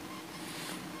 Yeah.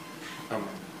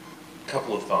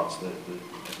 Couple of thoughts that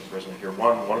resonate here.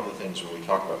 One of the things when we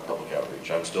talk about public outreach,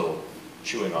 I'm still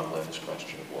chewing on Lynn's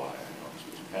question of why. I know this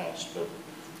was passed, but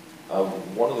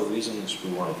one of the reasons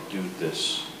we want to do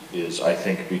this is, I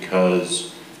think,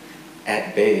 because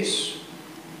at base,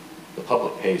 the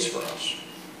public pays for us.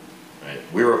 Right?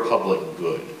 We're a public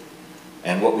good.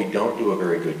 And what we don't do a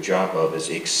very good job of is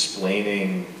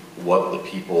explaining what the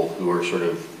people who are sort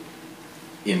of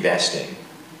investing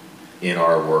in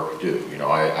our work do. You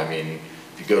know, I mean,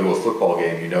 if you go to a football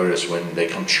game, you notice when they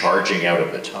come charging out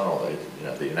of the tunnel,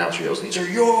 the announcer yells, "These are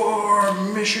your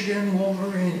Michigan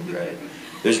Wolverines," right?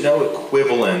 There's no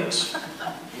equivalent,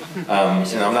 and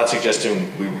I'm not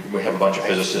suggesting we have a bunch of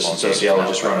physicists and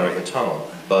sociologists run out of the tunnel,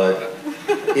 but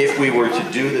if we were to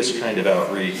do this kind of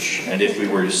outreach, and if we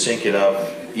were to sync it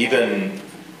up, even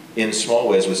in small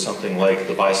ways with something like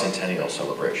the bicentennial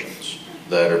celebrations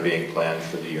that are being planned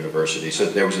for the university, so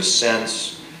there was a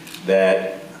sense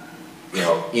that, you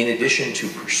know, in addition to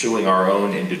pursuing our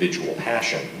own individual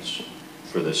passions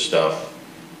for this stuff,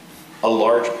 a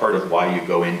large part of why you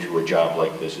go into a job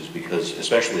like this is because,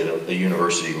 especially at a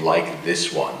university like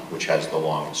this one, which has the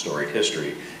long and storied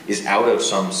history, is out of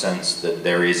some sense that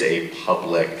there is a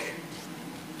public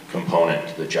component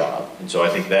to the job. And so I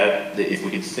think that if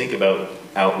we could think about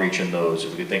outreach in those,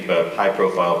 if we could think about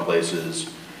high-profile places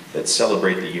that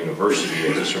celebrate the university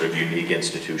as a sort of unique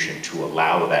institution to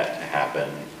allow that to happen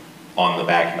on the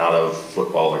back not of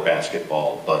football or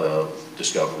basketball, but of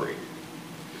discovery.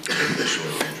 There's some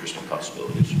really interesting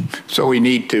possibilities. So we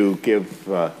need to give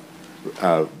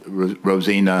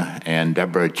Rosina and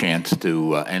Deborah a chance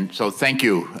to, and so thank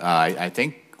you. I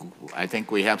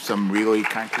think we have some really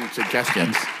concrete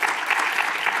suggestions.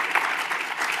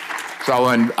 So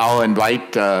I'll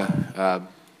invite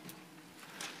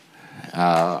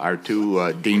our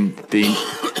two Dean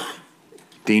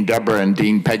Deborah and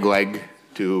Dean Pegleg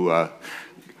to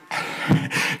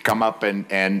come up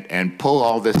and pull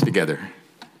all this together.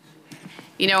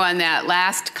 You know, on that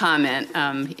last comment,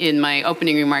 in my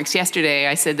opening remarks yesterday,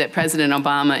 I said that President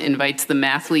Obama invites the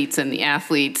mathletes and the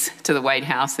athletes to the White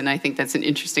House, and I think that's an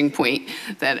interesting point,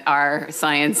 that our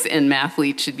science and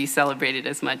mathletes should be celebrated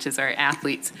as much as our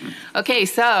athletes. Okay,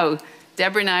 so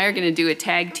Deborah and I are going to do a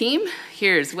tag team.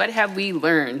 Here's what have we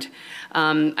learned.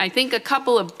 I think a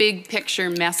couple of big picture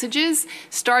messages,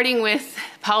 starting with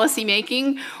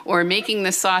policymaking or making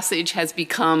the sausage has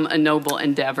become a noble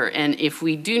endeavor. And if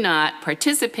we do not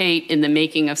participate in the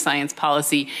making of science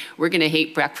policy, we're going to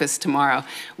hate breakfast tomorrow.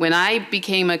 When I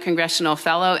became a congressional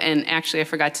fellow, and actually I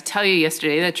forgot to tell you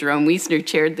yesterday that Jerome Wiesner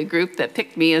chaired the group that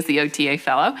picked me as the OTA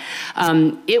fellow,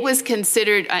 it was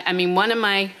considered, I mean, one of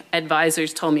my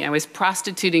advisors told me I was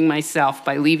prostituting myself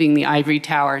by leaving the ivory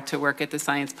tower to work at the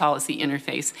science policy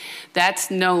interface. That's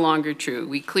no longer true.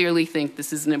 We clearly think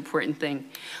this is an important thing.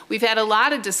 We've had a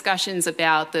lot of discussions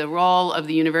about the role of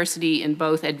the university in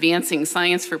both advancing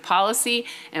science for policy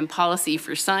and policy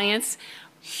for science.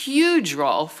 Huge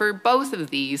role for both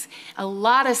of these. A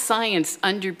lot of science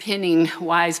underpinning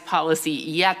wise policy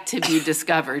yet to be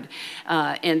discovered.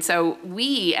 And so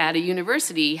we at a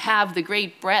university have the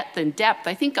great breadth and depth.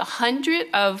 I think 100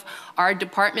 of our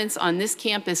departments on this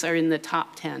campus are in the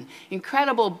top 10.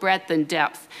 Incredible breadth and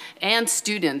depth, and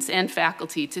students and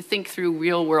faculty to think through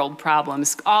real world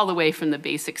problems, all the way from the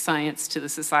basic science to the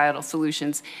societal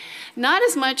solutions. Not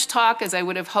as much talk as I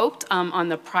would have hoped on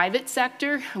the private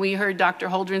sector. We heard Dr.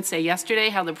 Holdren say yesterday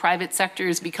how the private sector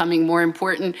is becoming more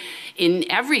important in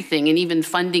everything, and even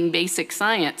funding basic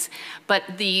science.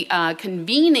 But the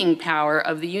convening power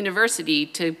of the university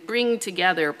to bring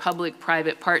together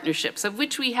public-private partnerships, of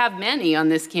which we have many on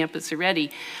this campus already,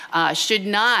 should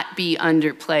not be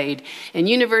underplayed. And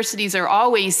universities are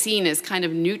always seen as kind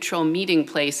of neutral meeting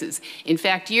places. In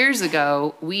fact, years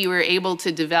ago, we were able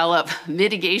to develop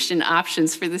mitigation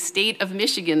options for the state of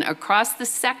Michigan across the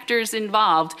sectors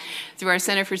involved through our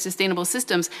Center for Sustainable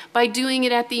Systems by doing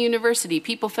it at the university.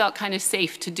 People felt kind of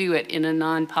safe to do it in a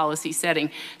non-policy setting.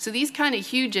 So these kind of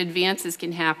huge advances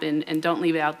can happen, and don't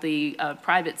leave out the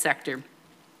private sector.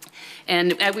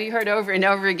 And we heard over and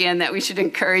over again that we should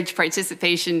encourage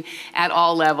participation at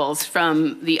all levels,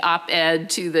 from the op-ed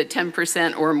to the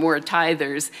 10% or more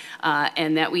tithers,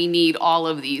 and that we need all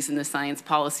of these in the science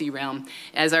policy realm,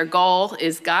 as our goal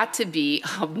is got to be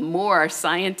a more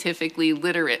scientifically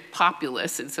literate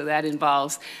populace. And so that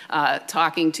involves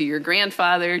talking to your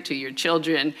grandfather, to your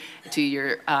children, to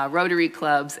your Rotary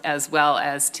clubs, as well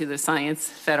as to the science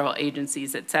federal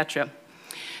agencies, et cetera.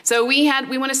 So we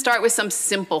want to start with some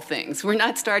simple things. We're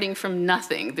not starting from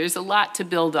nothing. There's a lot to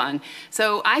build on.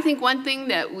 So I think one thing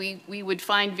that we would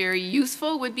find very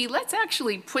useful would be, let's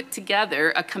actually put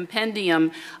together a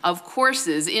compendium of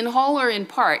courses, in whole or in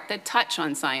part, that touch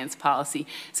on science policy.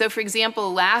 So for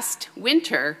example, last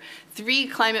winter, 3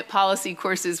 climate policy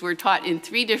courses were taught in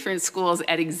 3 different schools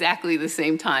at exactly the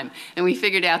same time. And we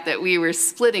figured out that we were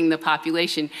splitting the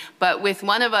population. But with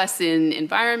one of us in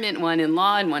environment, one in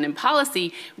law, and one in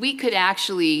policy, we could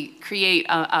actually create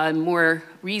a more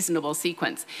reasonable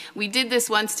sequence. We did this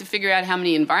once to figure out how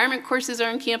many environment courses are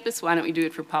on campus. Why don't we do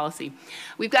it for policy?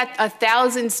 We've got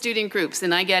 1,000 student groups,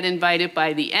 and I get invited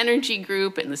by the energy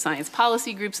group and the science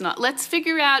policy groups. And all. Let's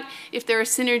figure out if there are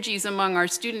synergies among our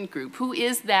student group. Who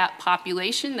is that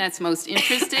population that's most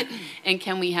interested, and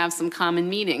can we have some common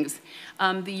meetings?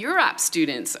 The UROP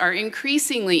students are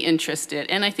increasingly interested,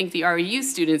 and I think the REU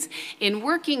students, in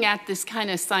working at this kind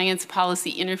of science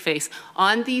policy interface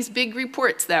on these big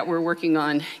reports that we're working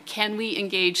on. Can we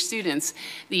engage students?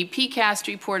 The PCAST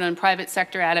report on private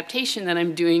sector adaptation that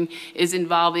I'm doing is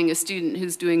involving a student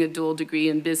who's doing a dual degree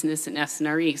in business and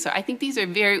SNRE. So I think these are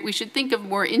we should think of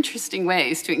more interesting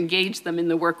ways to engage them in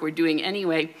the work we're doing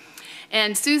anyway.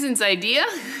 And Susan's idea,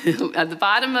 at the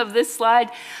bottom of this slide,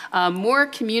 more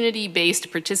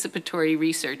community-based participatory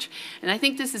research. And I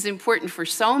think this is important for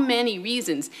so many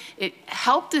reasons. It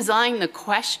helped design the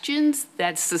questions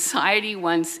that society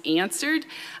once answered.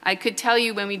 I could tell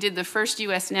you when we did the first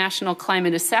US National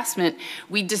Climate Assessment,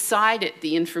 we decided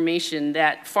the information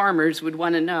that farmers would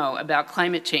want to know about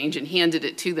climate change and handed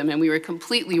it to them, and we were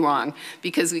completely wrong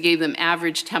because we gave them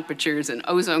average temperatures and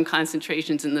ozone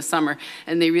concentrations in the summer,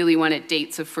 and they really wanted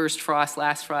dates of first frost,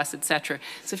 last frost, et cetera.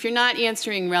 So if you're not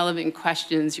answering relevant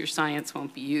questions, your science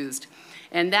won't be used.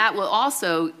 And that will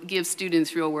also give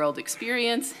students real-world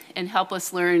experience and help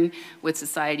us learn what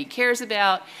society cares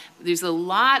about. There's a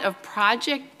lot of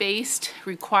project-based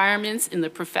requirements in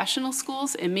the professional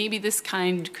schools, and maybe this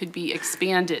kind could be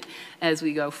expanded as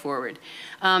we go forward.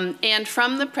 And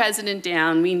from the president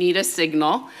down, we need a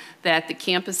signal that the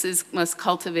campuses must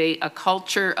cultivate a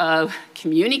culture of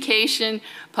communication,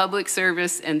 public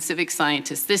service, and civic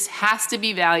scientists. This has to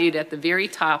be valued at the very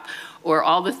top, or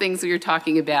all the things we were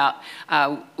talking about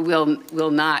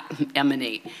will not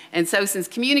emanate. And so since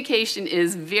communication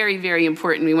is very, very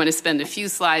important, we want to spend a few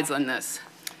slides on this.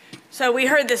 So we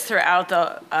heard this throughout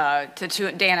the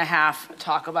day and a half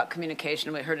talk about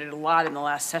communication. We heard it a lot in the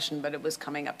last session, but it was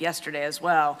coming up yesterday as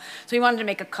well. So we wanted to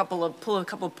make pull a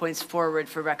couple of points forward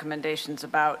for recommendations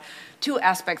about two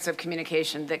aspects of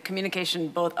communication, that communication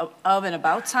both of and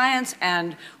about science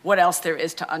and what else there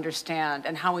is to understand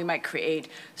and how we might create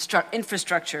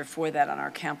infrastructure for that on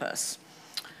our campus.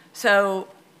 So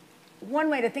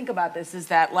one way to think about this is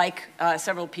that, like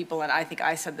several people, and I think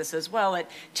I said this as well,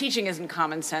 that teaching isn't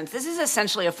common sense. This is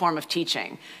essentially a form of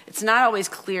teaching. It's not always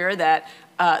clear that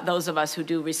those of us who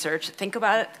do research think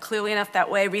about it clearly enough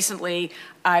that way. Recently,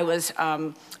 I was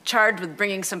charged with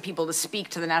bringing some people to speak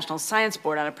to the National Science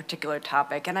Board on a particular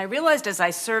topic, and I realized as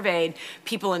I surveyed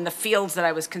people in the fields that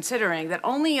I was considering that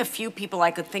only a few people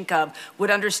I could think of would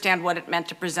understand what it meant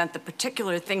to present the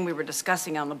particular thing we were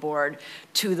discussing on the board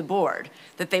to the board,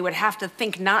 that they would have to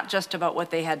think not just about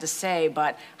what they had to say,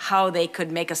 but how they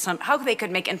could make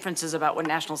inferences about what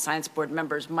National Science Board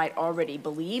members might already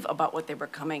believe about what they were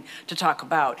coming to talk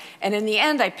about. And in the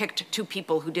end, I picked two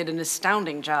people who did an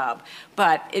astounding job,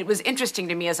 but it was interesting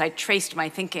to me as I traced my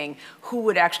thinking who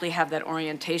would actually have that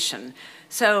orientation.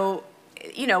 So,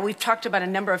 you know, we've talked about a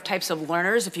number of types of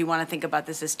learners, if you want to think about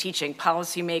this as teaching,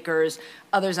 policymakers,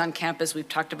 others on campus. We've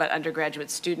talked about undergraduate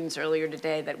students earlier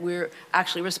today, that we're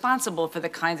actually responsible for the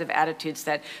kinds of attitudes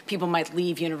that people might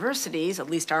leave universities, at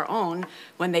least our own,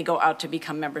 when they go out to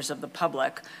become members of the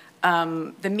public.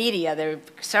 The media, there are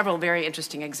several very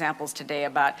interesting examples today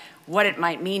about what it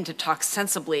might mean to talk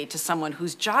sensibly to someone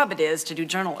whose job it is to do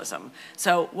journalism.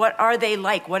 So what are they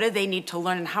like? What do they need to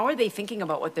learn? And how are they thinking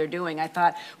about what they're doing? I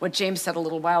thought what James said a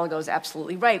little while ago is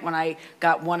absolutely right. When I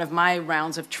got one of my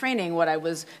rounds of training, what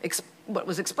was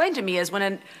explained to me is when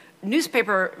a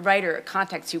newspaper writer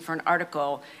contacts you for an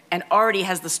article and already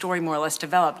has the story more or less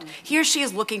developed, he or she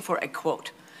is looking for a quote.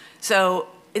 So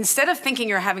instead of thinking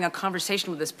you're having a conversation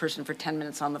with this person for 10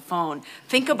 minutes on the phone,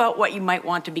 think about what you might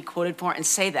want to be quoted for and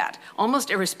say that,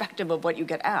 almost irrespective of what you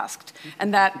get asked.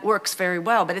 And that works very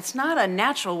well, but it's not a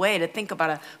natural way to think about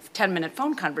a 10-minute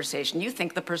phone conversation. You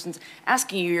think the person's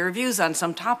asking you your views on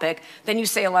some topic, then you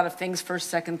say a lot of things, first,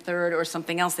 second, third, or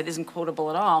something else that isn't quotable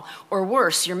at all, or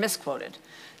worse, you're misquoted.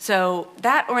 So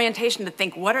that orientation to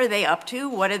think, what are they up to,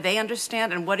 what do they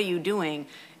understand, and what are you doing,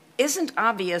 isn't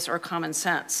obvious or common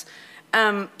sense.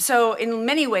 So in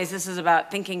many ways, this is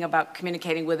about thinking about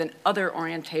communicating with an other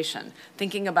orientation,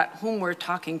 thinking about whom we're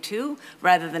talking to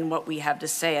rather than what we have to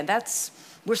say. And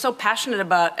we're so passionate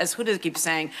about, as Huda keeps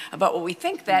saying, about what we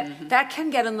think that that can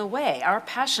get in the way. Our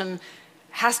passion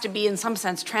has to be in some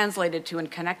sense translated to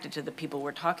and connected to the people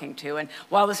we're talking to. And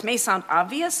while this may sound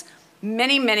obvious,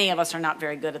 Many of us are not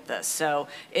very good at this, so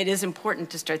it is important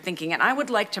to start thinking. And I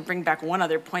would like to bring back one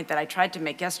other point that I tried to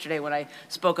make yesterday when I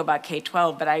spoke about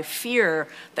K-12, but I fear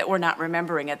that we're not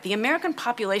remembering it. The American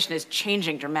population is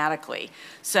changing dramatically.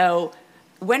 So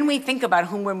when we think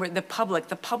about when we're the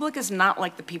public is not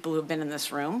like the people who've been in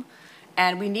this room.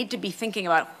 And we need to be thinking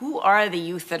about who are the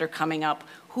youth that are coming up,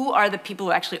 who are the people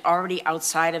who are actually already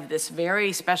outside of this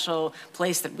very special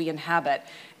place that we inhabit,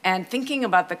 and thinking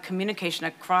about the communication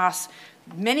across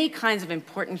many kinds of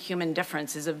important human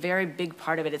difference is a very big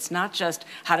part of it. It's not just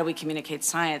how do we communicate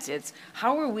science, it's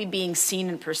how are we being seen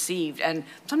and perceived, and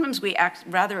sometimes we act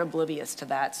rather oblivious to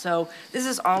that. So this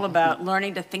is all about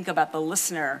learning to think about the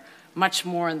listener much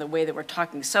more in the way that we're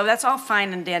talking. So that's all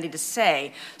fine and dandy to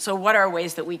say. So what are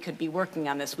ways that we could be working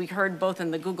on this? We heard both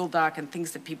in the Google Doc and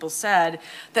things that people said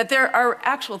that there are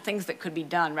actual things that could be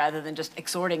done rather than just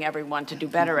exhorting everyone to do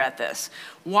better at this.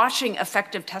 Watching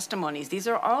effective testimonies. These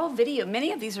are all video,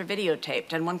 many of these are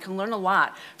videotaped, and one can learn a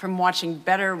lot from watching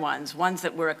better ones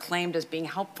that were acclaimed as being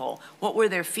helpful. What were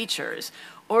their features?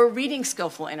 Or reading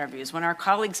skillful interviews. When our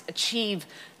colleagues achieve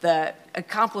the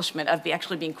accomplishment of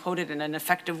actually being quoted in an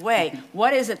effective way,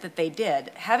 what is it that they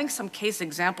did? Having some case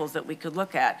examples that we could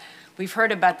look at. We've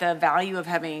heard about the value of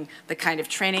having the kind of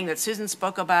training that Susan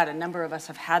spoke about. A number of us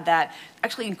have had that.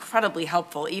 Actually incredibly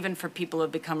helpful, even for people who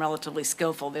have become relatively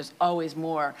skillful. There's always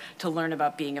more to learn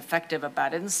about being effective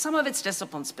about it. And some of it's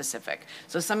discipline specific.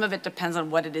 So some of it depends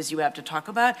on what it is you have to talk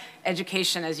about.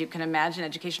 Education, as you can imagine,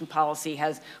 education policy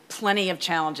has plenty of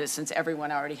challenges since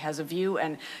everyone already has a view.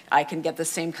 And I can get the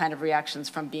same kind of reactions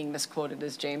from being misquoted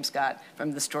as James got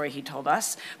from the story he told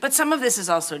us. But some of this is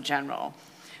also general.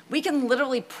 We can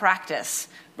literally practice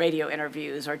radio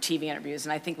interviews or TV interviews,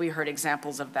 and I think we heard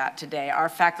examples of that today. Our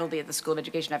faculty at the School of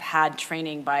Education have had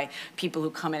training by people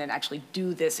who come in and actually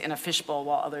do this in a fishbowl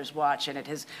while others watch, and it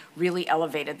has really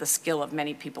elevated the skill of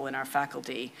many people in our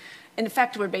faculty. In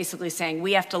fact, we're basically saying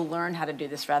we have to learn how to do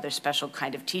this rather special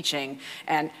kind of teaching,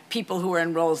 and people who are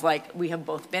in roles like we have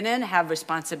both been in have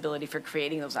responsibility for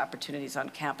creating those opportunities on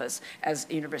campus as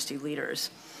university leaders.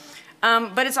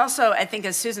 But it's also, I think,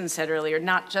 as Susan said earlier,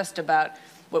 not just about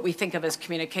what we think of as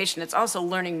communication, it's also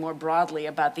learning more broadly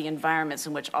about the environments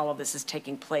in which all of this is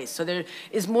taking place. So there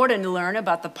is more to learn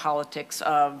about the politics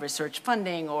of research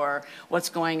funding or what's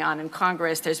going on in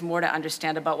Congress. There's more to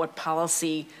understand about what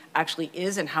policy actually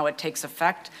is and how it takes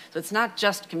effect. So it's not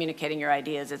just communicating your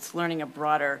ideas, it's learning a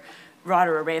broader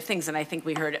array of things, and I think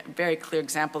we heard very clear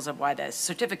examples of why the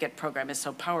certificate program is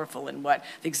so powerful and what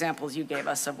the examples you gave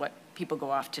us of what people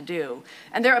go off to do.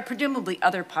 And there are presumably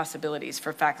other possibilities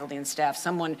for faculty and staff.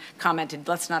 Someone commented,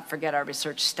 let's not forget our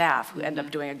research staff who end up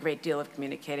doing a great deal of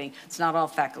communicating. It's not all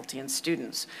faculty and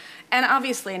students. And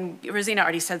obviously, and Rosina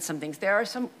already said some things, there are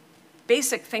some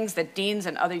basic things that deans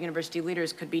and other university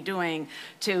leaders could be doing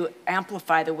to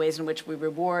amplify the ways in which we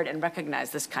reward and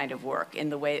recognize this kind of work in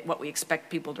the way, what we expect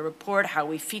people to report, how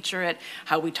we feature it,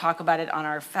 how we talk about it on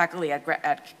our faculty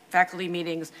at faculty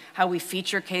meetings, how we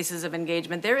feature cases of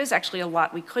engagement. There is actually a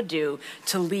lot we could do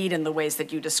to lead in the ways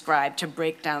that you described, to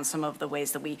break down some of the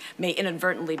ways that we may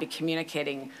inadvertently be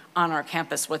communicating on our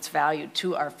campus what's valued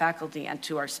to our faculty and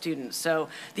to our students. So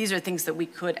these are things that we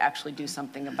could actually do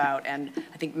something about, and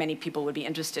I think many people would be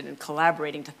interested in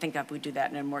collaborating to think up we do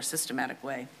that in a more systematic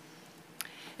way.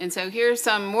 And so here are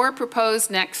some more proposed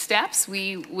next steps.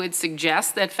 We would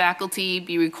suggest that faculty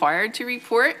be required to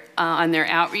report on their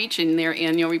outreach and their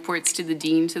annual reports to the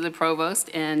dean, to the provost,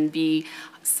 and be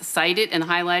cited and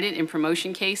highlighted in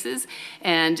promotion cases.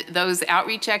 And those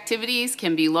outreach activities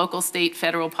can be local, state,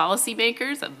 federal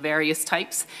policymakers of various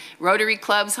types, Rotary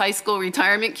clubs, high school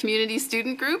retirement community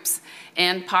student groups,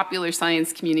 and popular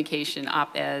science communication,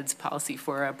 op-eds, policy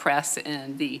for a press,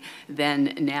 and the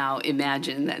then now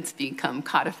Imagine that's become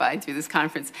codified through this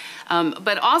conference.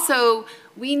 But also,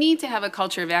 we need to have a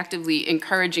culture of actively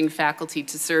encouraging faculty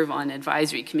to serve on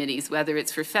advisory committees, whether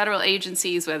it's for federal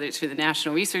agencies, whether it's for the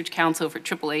National Research Council, for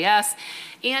AAAS,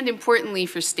 and importantly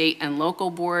for state and local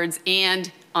boards,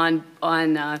 and on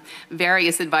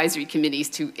various advisory committees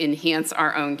to enhance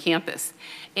our own campus.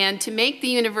 And to make the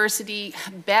university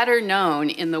better known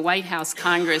in the White House,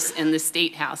 Congress, and the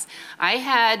State House. I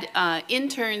had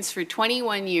interns for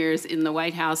 21 years in the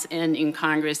White House and in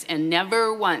Congress, and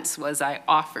never once was I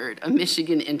offered a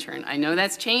Michigan intern. I know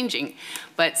that's changing,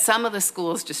 but some of the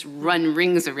schools just run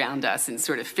rings around us in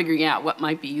sort of figuring out what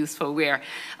might be useful where.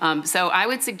 So I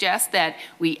would suggest that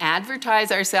we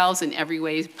advertise ourselves in every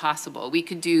way possible. We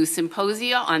could do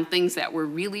symposia on things that we're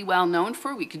really well known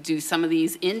for. We could do some of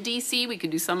these in DC. We could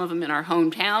do some of them in our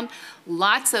hometown.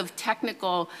 Lots of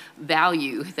technical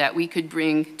value that we could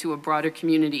bring to a broader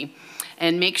community.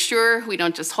 And make sure we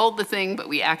don't just hold the thing, but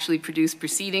we actually produce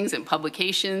proceedings and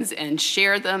publications and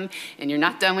share them. And you're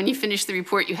not done when you finish the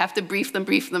report. You have to brief them,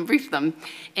 brief them, brief them.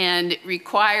 And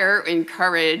require,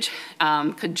 encourage,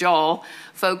 cajole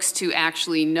folks to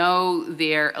actually know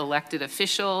their elected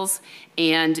officials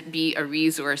and be a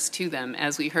resource to them.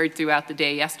 As we heard throughout the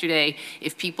day yesterday,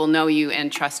 if people know you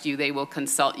and trust you, they will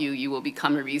consult you. You will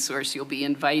become a resource. You'll be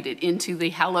invited into the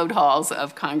hallowed halls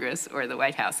of Congress or the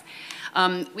White House.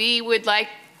 We would like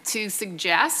to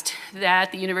suggest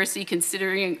that the university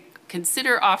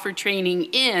consider offer training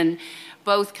in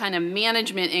both kind of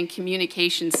management and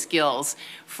communication skills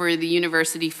for the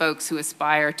university folks who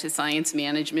aspire to science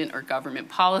management or government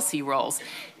policy roles.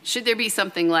 Should there be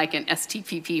something like an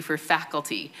STPP for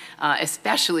faculty,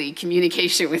 especially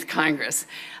communication with Congress?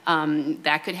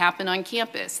 That could happen on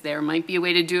campus. There might be a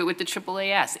way to do it with the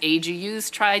AAAS.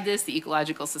 AGU's tried this, the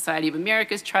Ecological Society of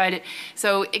America's tried it.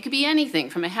 So it could be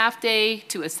anything from a half day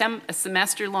to a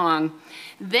semester long.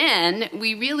 Then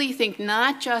we really think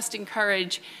not just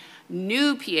encourage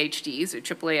new PhDs or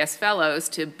AAAS fellows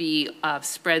to be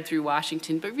spread through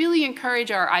Washington, but really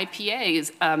encourage our IPAs,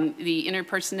 the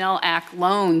Interpersonnel Act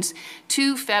loans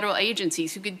to federal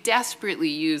agencies who could desperately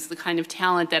use the kind of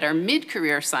talent that our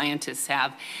mid-career scientists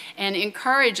have, and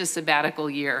encourage a sabbatical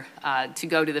year to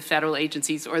go to the federal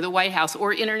agencies or the White House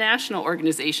or international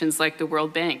organizations like the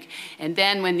World Bank. And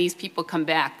then when these people come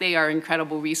back, they are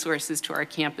incredible resources to our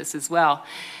campus as well.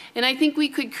 And I think we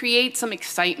could create some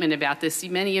excitement about this.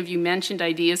 Many of you mentioned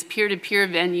ideas, peer-to-peer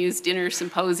venues, dinner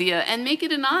symposia, and make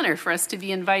it an honor for us to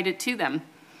be invited to them.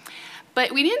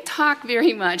 But we didn't talk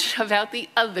very much about the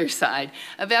other side,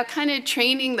 about kind of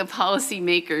training the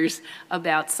policymakers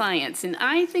about science. And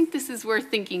I think this is worth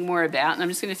thinking more about, and I'm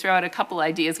just going to throw out a couple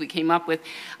ideas we came up with.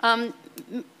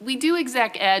 We do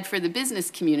exec ed for the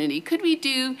business community. Could we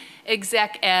do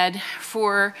exec ed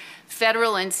for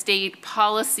federal and state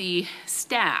policy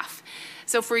staff?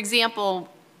 So for example,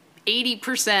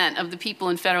 80% of the people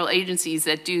in federal agencies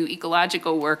that do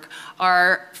ecological work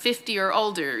are 50 or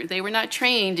older. They were not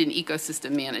trained in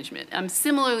ecosystem management.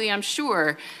 Similarly, I'm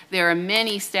sure there are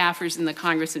many staffers in the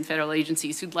Congress and federal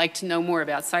agencies who'd like to know more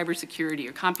about cybersecurity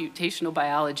or computational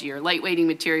biology or lightweighting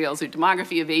materials or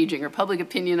demography of aging or public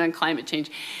opinion on climate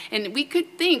change. And we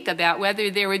could think about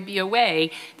whether there would be a way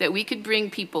that we could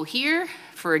bring people here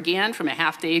for, again, from a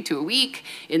half day to a week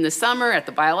in the summer at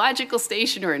the biological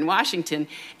station or in Washington,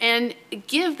 and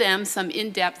give them some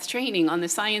in-depth training on the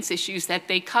science issues that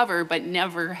they cover but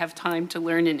never have time to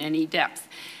learn in any depth.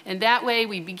 And that way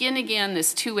we begin again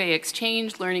this two-way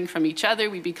exchange, learning from each other.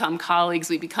 We become colleagues,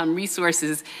 we become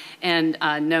resources and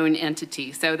known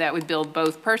entities. So that would build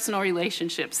both personal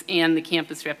relationships and the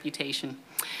campus reputation.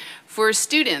 For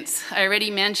students, I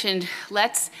already mentioned,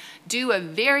 let's do a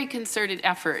very concerted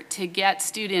effort to get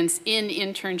students in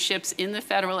internships in the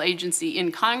federal agency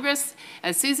in Congress,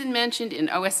 as Susan mentioned, in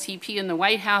OSTP in the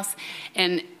White House,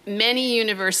 and many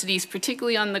universities,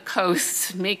 particularly on the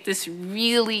coast, make this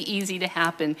really easy to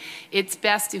happen. It's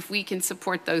best if we can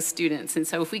support those students. And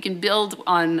so if we can build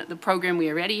on the program we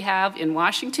already have in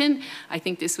Washington, I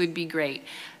think this would be great.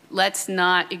 Let's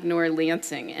not ignore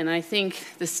Lansing. And I think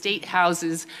the state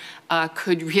houses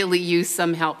could really use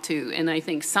some help too. And I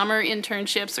think summer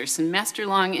internships or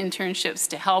semester-long internships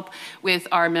to help with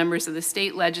our members of the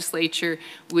state legislature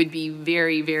would be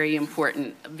very, very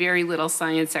important. Very little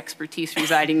science expertise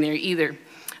residing there either.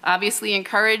 Obviously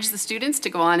encourage the students to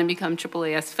go on and become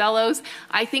AAAS fellows.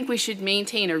 I think we should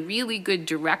maintain a really good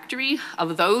directory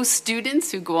of those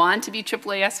students who go on to be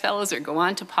AAAS fellows or go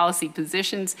on to policy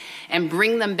positions and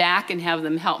bring them back and have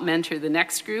them help mentor the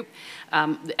next group.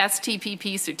 The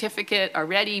STPP certificate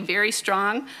already very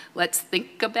strong. Let's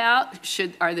think about,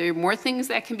 are there more things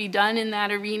that can be done in that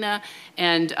arena?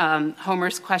 And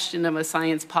Homer's question of a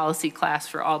science policy class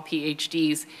for all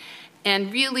PhDs.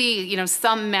 And really,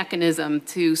 some mechanism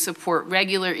to support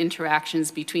regular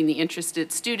interactions between the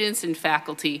interested students and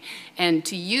faculty, and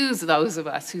to use those of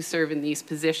us who serve in these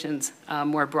positions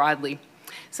more broadly.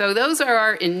 So those are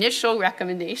our initial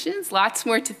recommendations. Lots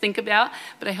more to think about,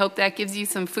 but I hope that gives you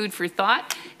some food for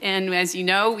thought. And as you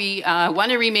know, we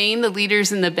want to remain the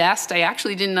leaders and the best. I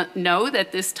actually didn't know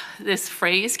that this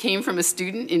phrase came from a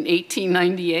student in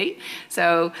 1898.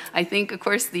 So I think, of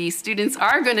course, the students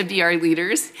are going to be our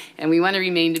leaders, and we want to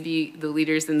remain to be the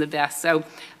leaders and the best. So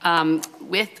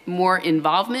with more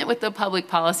involvement with the public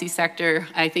policy sector,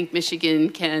 I think Michigan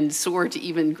can soar to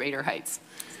even greater heights.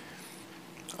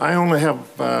 I only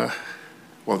have,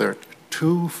 well, there are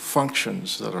two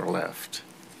functions that are left.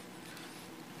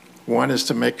 One is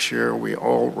to make sure we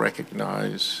all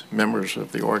recognize members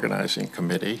of the organizing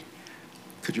committee.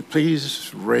 Could you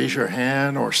please raise your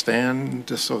hand or stand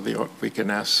just so we can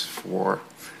ask for,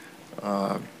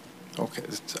 okay,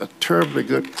 it's a terribly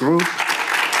good group.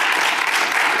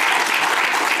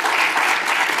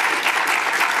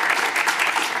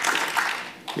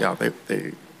 Yeah,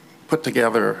 they put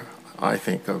together, I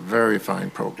think, a very fine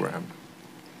program.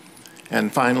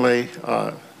 And finally,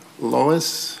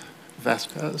 Lois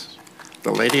Vasquez,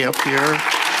 the lady up here.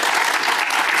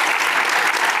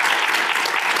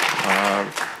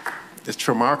 It's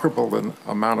remarkable the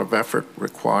amount of effort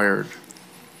required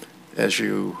as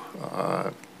you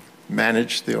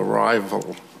manage the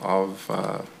arrival of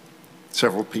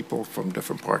several people from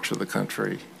different parts of the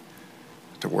country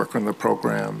to work on the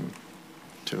program,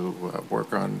 to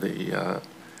work on the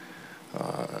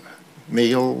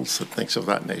meals and things of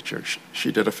that nature.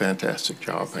 She did a fantastic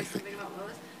job, I think.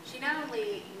 She not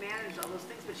only managed all those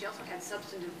things, but she also had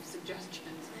substantive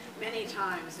suggestions many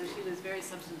times, so she was very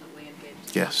substantively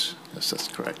engaged. Yes, yes, that's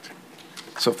correct.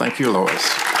 So thank you,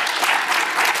 Lois.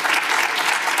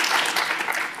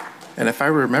 And if I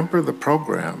remember the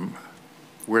program,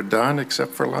 we're done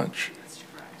except for lunch.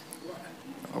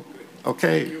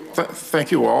 Okay, thank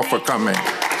you all for coming.